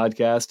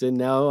podcast, and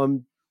now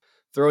I'm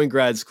throwing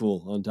grad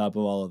school on top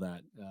of all of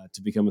that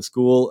to become a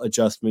school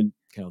adjustment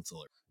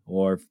counselor,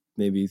 or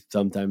maybe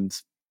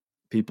sometimes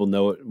people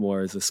know it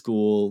more as a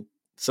school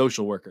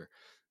social worker.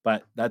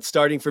 But that's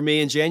starting for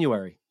me in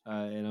January,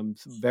 and I'm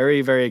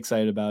very, very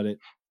excited about it.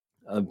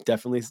 I'm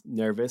definitely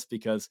nervous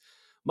because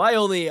my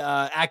only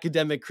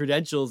academic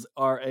credentials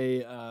are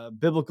a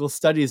biblical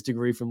studies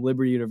degree from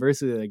Liberty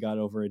University that I got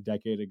over a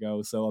decade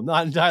ago. So I'm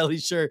not entirely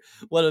sure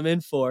what I'm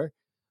in for.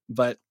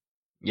 But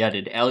yeah,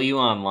 did LU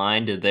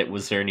Online?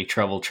 Was there any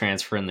trouble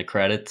transferring the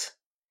credits?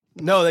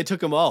 No, they took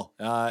them all.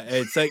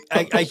 It's like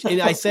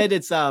I said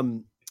it's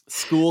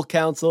school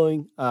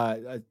counseling.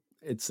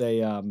 It's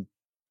a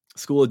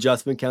school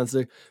adjustment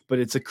counselor, but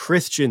it's a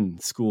Christian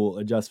school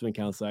adjustment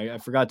counselor. I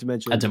forgot to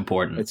mention that's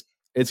important.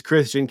 It's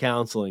Christian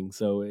counseling,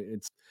 so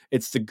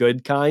it's the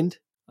good kind,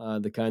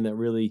 the kind that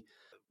really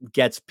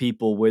gets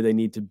people where they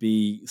need to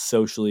be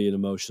socially and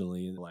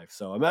emotionally in life.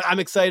 So I'm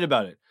excited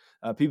about it.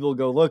 People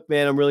go, look,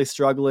 man, I'm really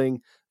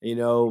struggling. You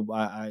know,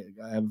 I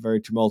have a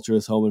very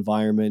tumultuous home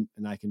environment,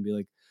 and I can be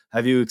like,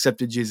 have you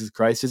accepted Jesus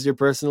Christ as your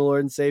personal Lord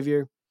and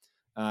Savior?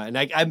 And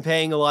I'm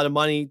paying a lot of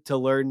money to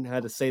learn how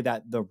to say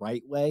that the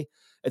right way.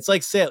 It's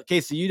like sales.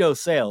 Casey, you know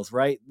sales,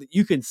 right?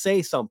 You can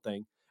say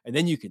something, and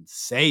then you can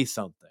say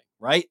something,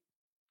 right?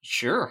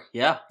 Sure.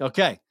 Yeah.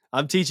 Okay.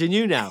 I'm teaching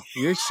you now.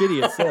 You're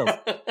shitty at sales.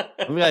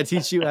 I'm going to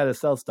teach you how to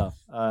sell stuff.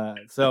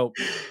 So,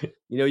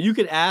 you know, you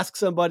can ask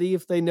somebody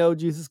if they know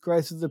Jesus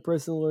Christ is their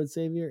personal Lord and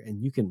Savior,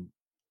 and you can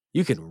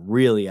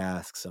really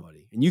ask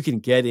somebody, and you can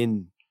get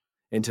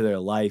into their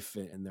life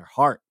and their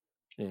heart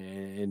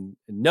and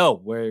know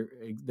where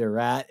they're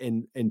at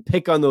and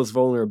pick on those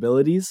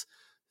vulnerabilities,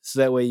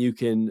 so that way you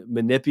can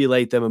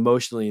manipulate them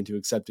emotionally into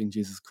accepting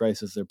Jesus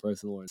Christ as their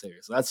personal Lord and Savior.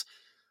 So that's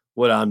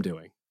what I'm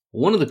doing.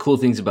 One of the cool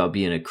things about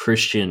being a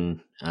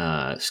Christian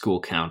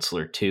school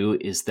counselor too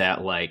is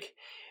that like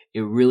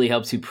it really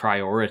helps you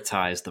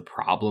prioritize the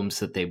problems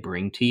that they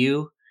bring to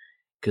you,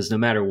 because no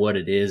matter what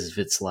it is, if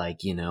it's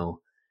like, you know,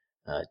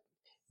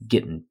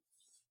 getting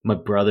my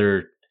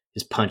brother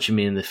is punching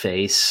me in the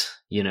face,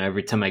 you know,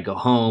 every time I go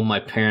home, my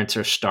parents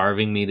are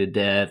starving me to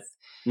death,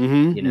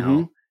 you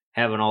know,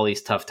 having all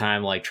these tough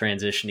time like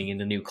transitioning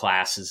into new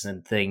classes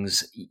and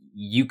things,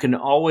 you can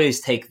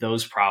always take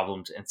those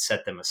problems and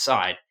set them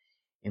aside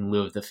in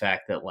lieu of the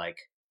fact that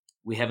like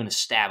we haven't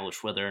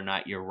established whether or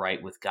not you're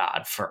right with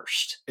God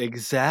first.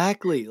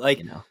 Exactly. Like,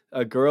 you know,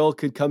 a girl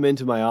could come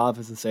into my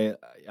office and say,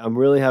 I'm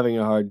really having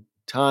a hard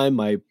time.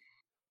 My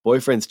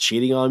boyfriend's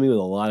cheating on me with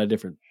a lot of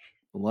different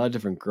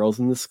girls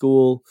in the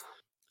school.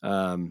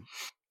 And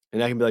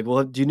I can be like,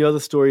 well, do you know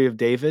the story of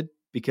David?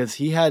 Because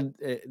he had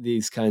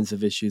these kinds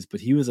of issues, but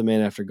he was a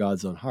man after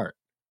God's own heart.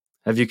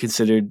 Have you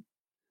considered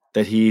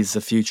that he's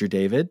a future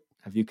David?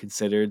 Have you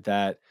considered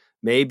that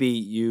maybe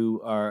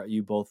you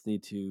both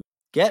need to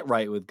get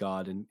right with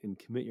God and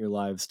commit your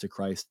lives to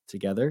Christ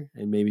together,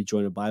 and maybe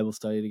join a Bible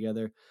study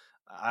together?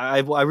 I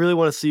really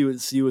want to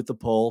see you at the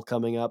poll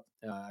coming up.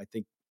 I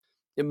think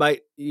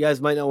you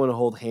guys might not want to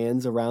hold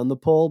hands around the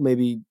poll.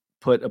 Maybe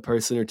put a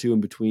person or two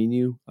in between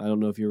you. I don't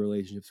know if your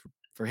relationship's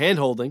for hand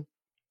holding.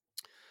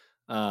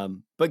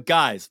 But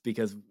guys,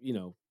 because you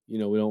know, we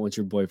don't want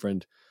your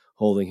boyfriend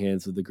holding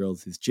hands with the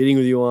girls he's cheating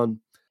with you on.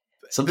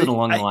 Something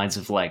along the lines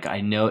of like,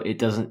 I know it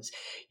doesn't,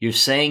 you're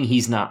saying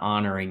he's not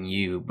honoring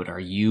you, but are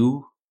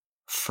you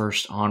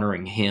first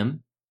honoring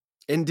him?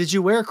 And did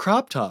you wear a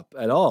crop top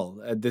at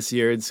all this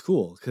year in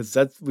school? Because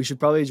we should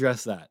probably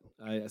address that.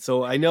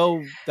 So I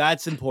know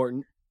that's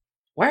important.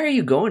 Why are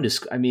you going to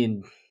school? I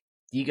mean,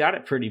 you got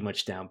it pretty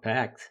much down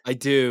packed. I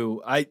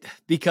do.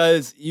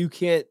 Because you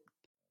can't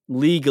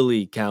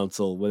legally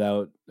counsel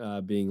without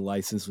being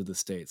licensed with the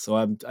state. So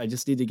I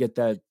just need to get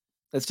that.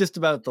 That's just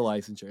about the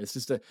licensure. It's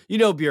just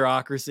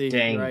bureaucracy.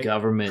 Dang, right?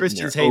 Christians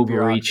Christians hate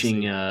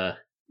overreaching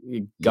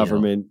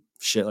government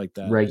shit like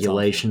that.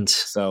 Regulations.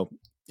 So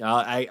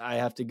I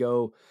have to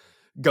go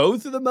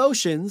through the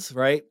motions,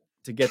 right,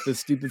 to get this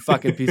stupid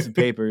fucking piece of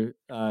paper,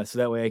 so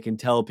that way I can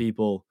tell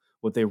people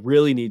what they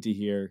really need to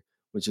hear,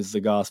 which is the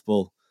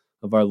gospel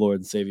of our Lord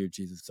and Savior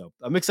Jesus. So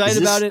I'm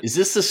excited about it. Is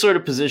this the sort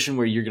of position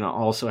where you're going to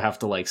also have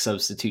to like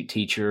substitute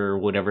teacher or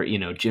whatever,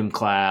 gym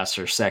class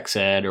or sex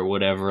ed or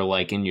whatever,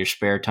 like in your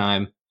spare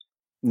time?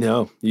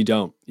 No, you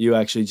don't. You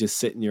actually just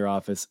sit in your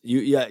office.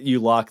 You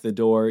lock the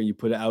door, you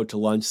put an out to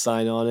lunch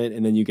sign on it,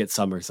 and then you get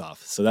summers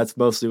off. So that's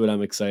mostly what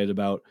I'm excited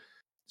about.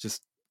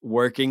 Just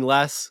working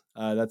less.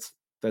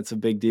 That's a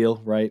big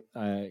deal, right?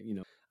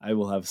 I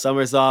will have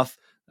summers off,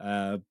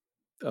 a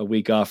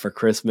week off for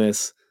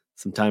Christmas,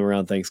 some time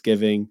around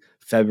Thanksgiving,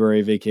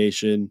 February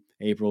vacation,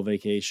 April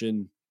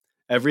vacation,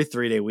 every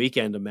 3-day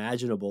weekend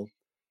imaginable.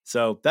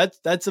 So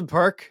that's a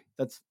perk.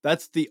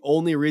 That's the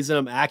only reason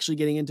I'm actually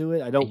getting into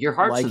it. I don't Your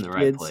heart's like in the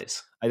right kids.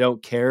 place. I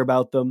don't care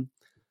about them.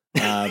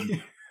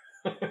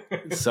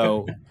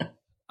 So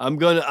I'm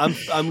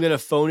gonna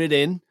phone it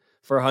in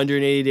for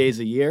 180 days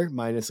a year,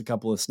 minus a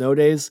couple of snow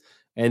days,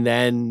 and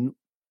then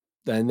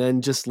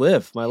just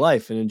live my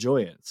life and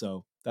enjoy it.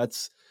 So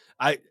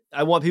I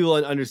want people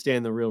to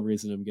understand the real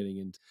reason I'm getting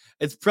into.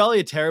 It's probably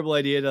a terrible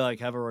idea to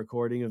like have a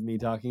recording of me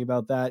talking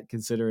about that,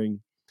 considering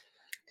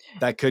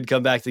that could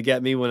come back to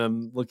get me when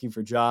I'm looking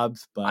for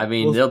jobs. But I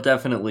mean, they'll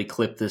definitely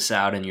clip this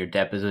out in your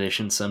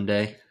deposition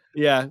someday.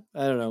 Yeah,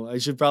 I don't know. I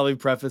should probably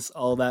preface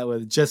all that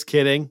with just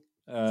kidding.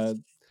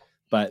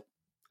 But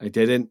I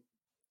didn't,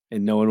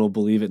 and no one will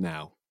believe it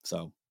now.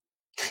 So,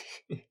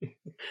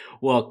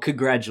 well,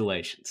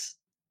 congratulations.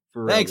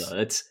 For real, thanks.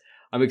 though.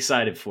 I'm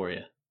excited for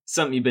you.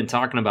 Something you've been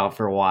talking about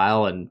for a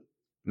while, and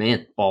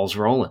man, ball's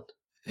rolling.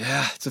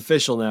 Yeah, it's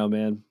official now,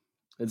 man.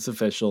 It's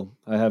official.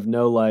 I have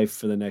no life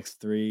for the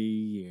next 3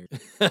 years.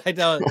 I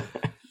don't.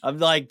 I'm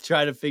like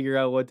trying to figure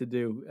out what to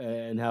do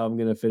and how I'm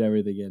gonna fit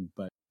everything in.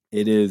 But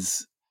it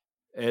is.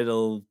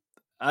 It'll.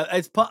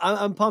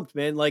 I'm pumped,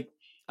 man. Like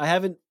I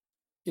haven't.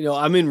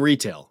 I'm in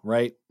retail,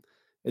 right?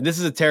 And this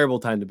is a terrible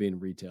time to be in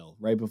retail,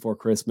 right before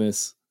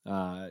Christmas.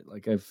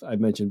 Like I've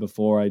mentioned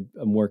before,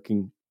 I'm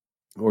working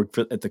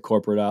at the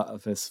corporate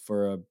office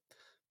for a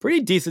pretty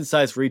decent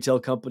sized retail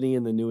company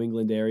in the New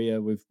England area.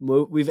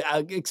 We've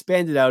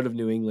expanded out of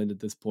New England at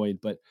this point,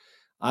 but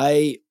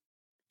I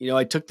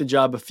took the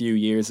job a few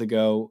years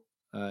ago,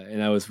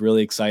 and I was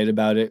really excited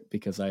about it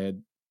because I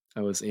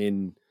was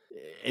in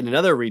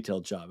another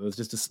retail job. It was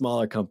just a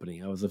smaller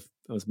company. I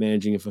was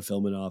managing a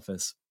fulfillment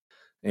office,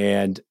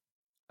 and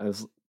I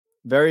was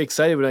very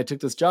excited when I took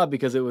this job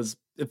because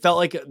it felt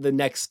like the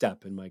next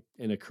step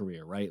in a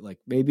career, right? Like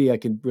maybe I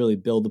could really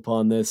build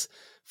upon this,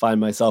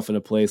 find myself in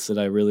a place that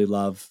I really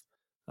love.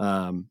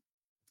 And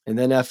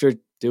then after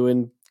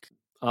doing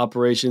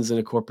operations in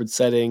a corporate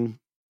setting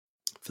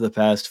for the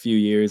past few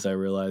years, I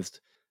realized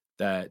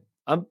that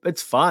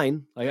it's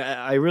fine. Like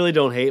I really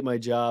don't hate my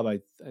job.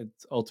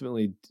 It's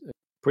ultimately a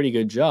pretty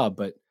good job,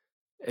 but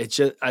it's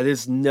just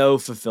there's no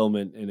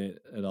fulfillment in it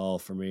at all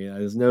for me.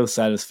 There's no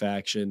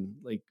satisfaction.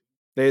 Like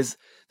there's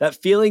that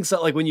feeling,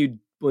 so like when you're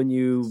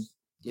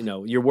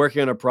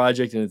working on a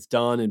project and it's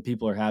done and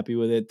people are happy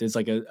with it. There's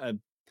like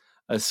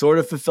a sort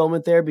of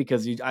fulfillment there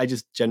because I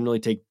just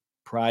generally take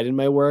pride in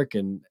my work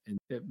and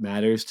it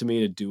matters to me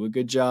to do a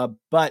good job.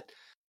 But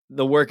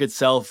the work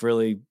itself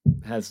really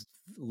has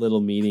little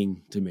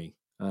meaning to me.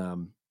 I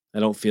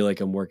don't feel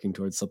like I'm working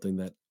towards something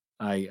that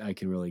I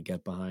can really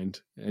get behind.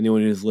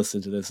 Anyone who's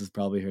listened to this has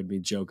probably heard me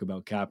joke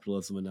about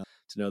capitalism enough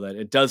to know that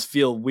it does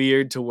feel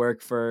weird to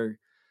work for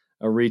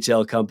a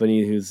retail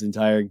company whose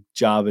entire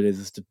job it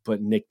is to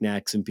put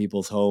knickknacks in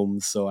people's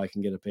homes so I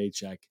can get a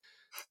paycheck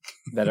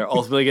that are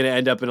ultimately going to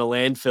end up in a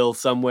landfill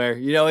somewhere.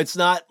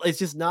 It's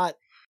just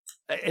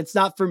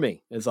not for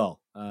me is all.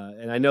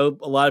 And I know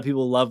a lot of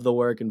people love the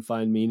work and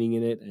find meaning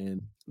in it,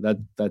 and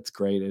that's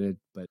great in it,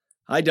 but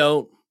I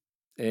don't.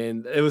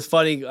 And it was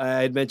funny.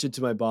 I had mentioned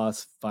to my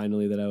boss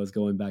finally that I was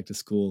going back to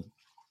school,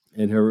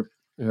 and her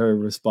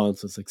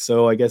response was like,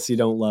 "So I guess you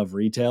don't love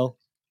retail?"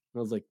 And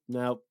I was like,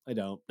 "No, I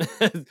don't."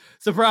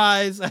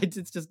 Surprise!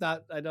 It's just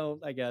not. I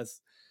don't. I guess.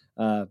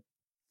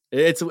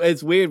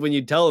 It's weird when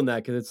you tell them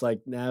that because it's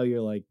like now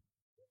you're like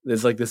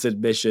there's like this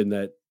admission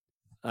that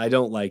I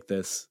don't like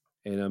this,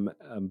 and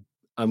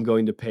I'm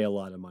going to pay a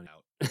lot of money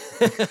out.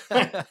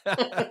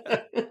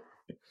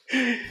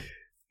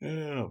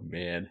 Oh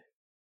man.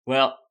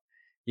 Well,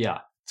 yeah,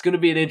 it's going to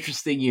be an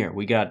interesting year.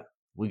 We got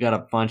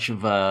a bunch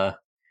of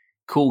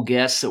cool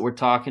guests that we're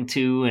talking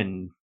to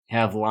and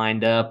have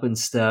lined up and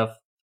stuff.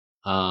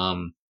 I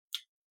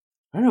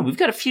don't know. We've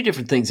got a few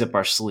different things up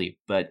our sleeve,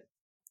 but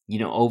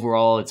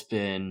overall, this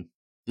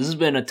has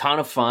been a ton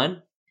of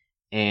fun,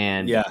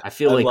 and Yeah, I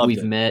feel like we've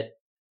it. met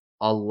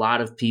a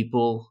lot of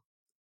people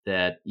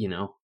that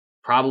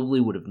probably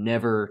would have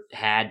never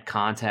had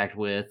contact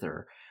with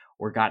or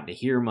gotten to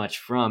hear much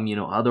from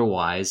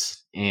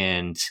otherwise,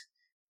 and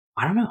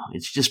I don't know.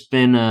 It's just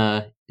been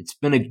a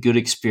good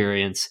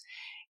experience,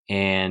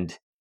 and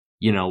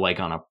like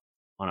on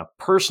a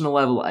personal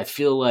level, I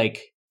feel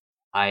like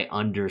I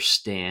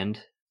understand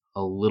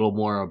a little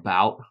more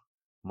about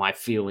my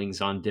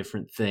feelings on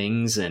different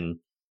things, and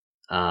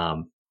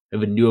I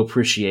have a new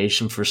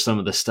appreciation for some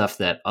of the stuff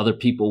that other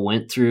people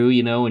went through.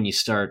 When you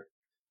start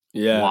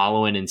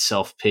wallowing in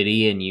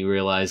self-pity, and you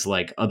realize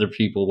like other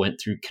people went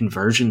through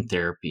conversion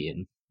therapy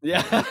and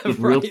did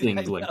real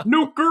things like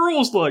no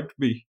girls liked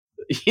me,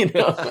 you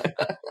know.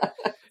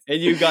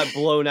 And you got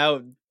blown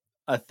out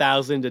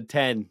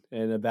 1,000-10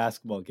 in a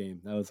basketball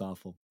game. That was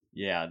awful.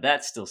 Yeah,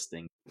 that still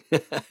stings.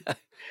 It's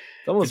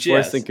almost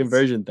worse than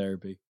conversion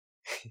therapy.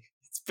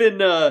 It's been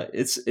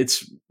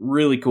it's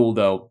really cool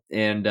though,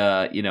 and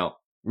you know,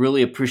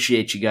 really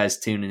appreciate you guys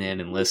tuning in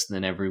and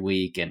listening every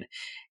week, and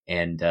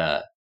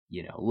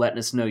you know, letting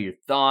us know your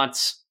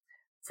thoughts.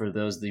 For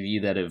those of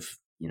you that have,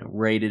 you know,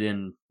 rated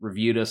and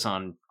reviewed us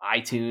on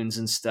iTunes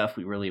and stuff,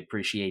 we really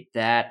appreciate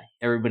that.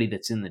 Everybody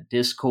that's in the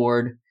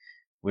Discord,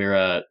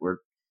 we're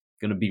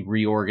going to be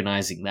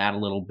reorganizing that a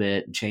little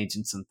bit and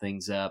changing some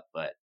things up,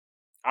 but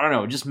I don't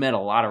know, just met a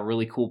lot of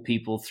really cool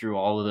people through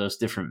all of those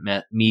different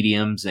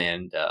mediums,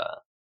 and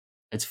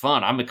it's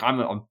fun. I'm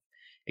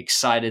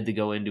excited to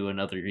go into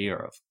another year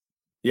of.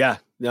 Yeah,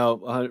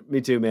 no,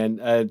 me too,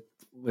 man.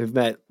 We've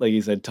met, like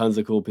you said, tons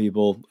of cool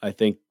people. I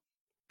think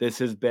this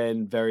has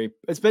been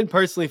it's been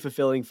personally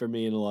fulfilling for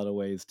me in a lot of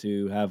ways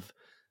to have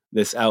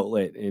this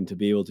outlet and to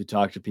be able to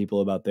talk to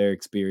people about their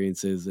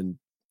experiences and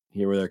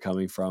hear where they're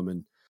coming from.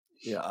 And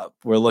yeah,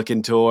 we're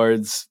looking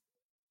towards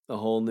a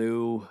whole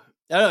new,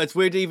 I don't know, it's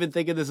weird to even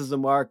think of this as a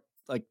mark,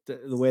 like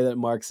the way that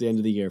marks the end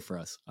of the year for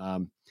us,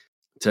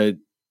 that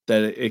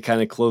it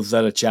kind of closes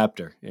out a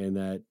chapter, and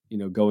that, you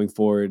know, going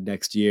forward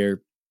next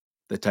year,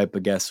 the type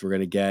of guests we're going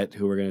to get,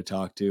 who we're going to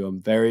talk to,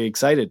 I'm very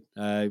excited.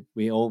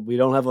 We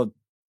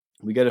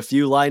got a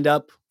few lined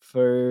up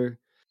for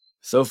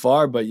so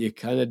far, but you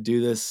kind of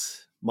do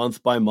this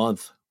month by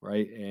month,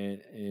 right?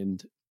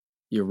 And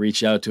you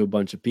reach out to a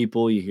bunch of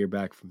people, you hear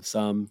back from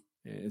some.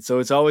 And so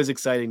it's always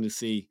exciting to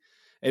see.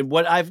 And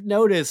what I've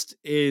noticed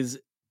is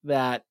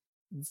that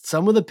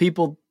some of the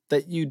people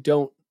that you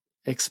don't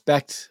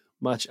expect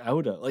much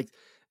out of, like,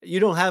 you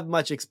don't have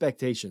much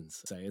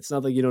expectations. Say, it's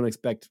not like you don't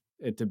expect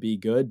it to be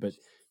good, but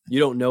you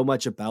don't know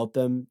much about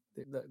them.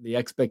 The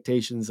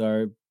expectations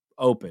are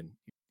open.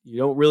 You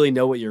don't really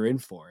know what you're in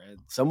for. And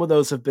some of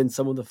those have been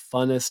some of the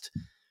funnest,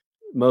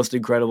 most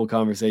incredible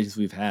conversations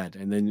we've had.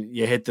 And then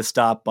you hit the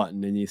stop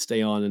button and you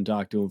stay on and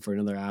talk to them for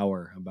another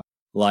hour about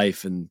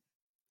life. And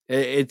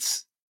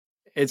it's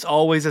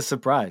always a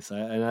surprise.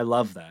 And I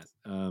love that.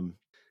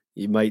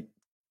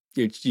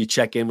 You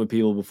check in with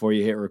people before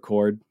you hit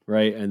record,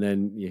 right? And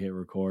then you hit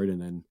record,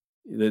 and then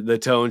the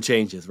tone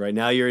changes. Right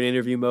now you're in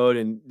interview mode,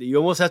 and you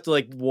almost have to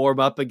like warm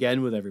up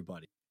again with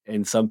everybody.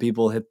 And some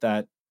people hit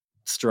that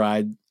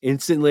stride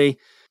instantly,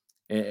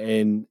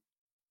 and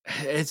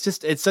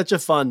it's such a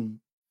fun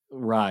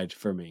ride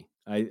for me.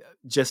 I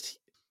just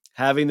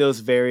having those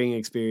varying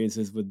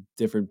experiences with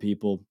different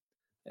people,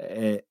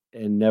 and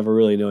never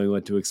really knowing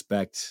what to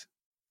expect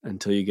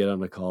until you get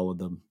on a call with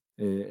them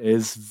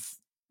is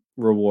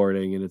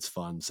rewarding, and it's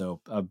fun.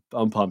 So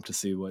I'm pumped to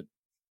see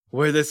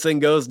where this thing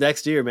goes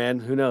next year, man.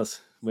 Who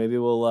knows? Maybe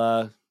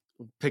we'll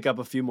pick up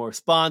a few more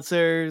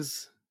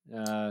sponsors.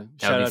 Shout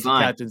out to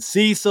Captain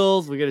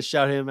Cecil's. We got to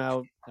shout him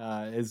out.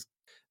 If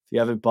you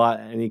haven't bought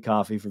any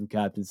coffee from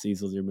Captain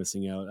Cecil's, you're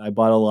missing out. I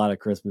bought a lot of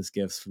Christmas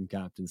gifts from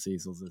Captain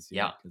Cecil's this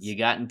year. Yeah, you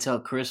got until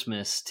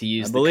Christmas to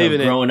use the code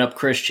Growing Up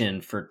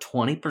Christian for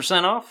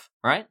 20% off,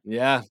 right?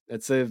 Yeah,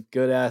 it's a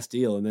good ass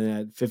deal. And then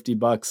at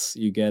 $50,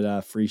 you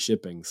get free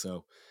shipping.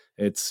 So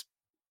it's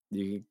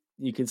you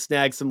can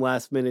snag some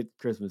last minute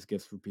Christmas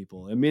gifts for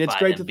people. I mean, it's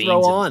great to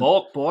throw on.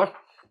 Bulk, boy.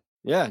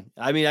 Yeah,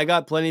 I mean, I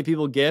got plenty of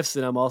people gifts,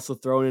 and I'm also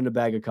throwing in a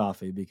bag of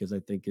coffee because I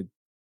think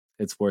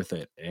it's worth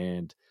it.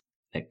 And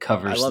it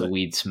covers the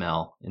weed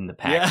smell in the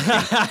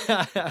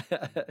packaging.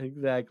 Yeah,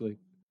 exactly.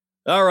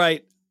 All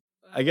right.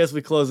 I guess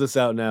we close this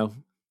out now.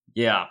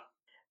 Yeah.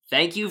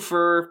 Thank you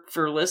for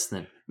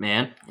listening,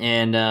 man.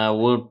 And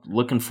we're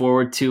looking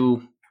forward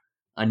to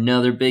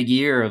another big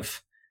year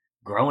of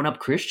Growing Up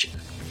Christian.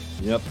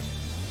 Yep.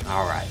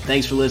 All right.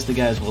 Thanks for listening,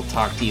 guys. We'll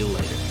talk to you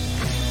later.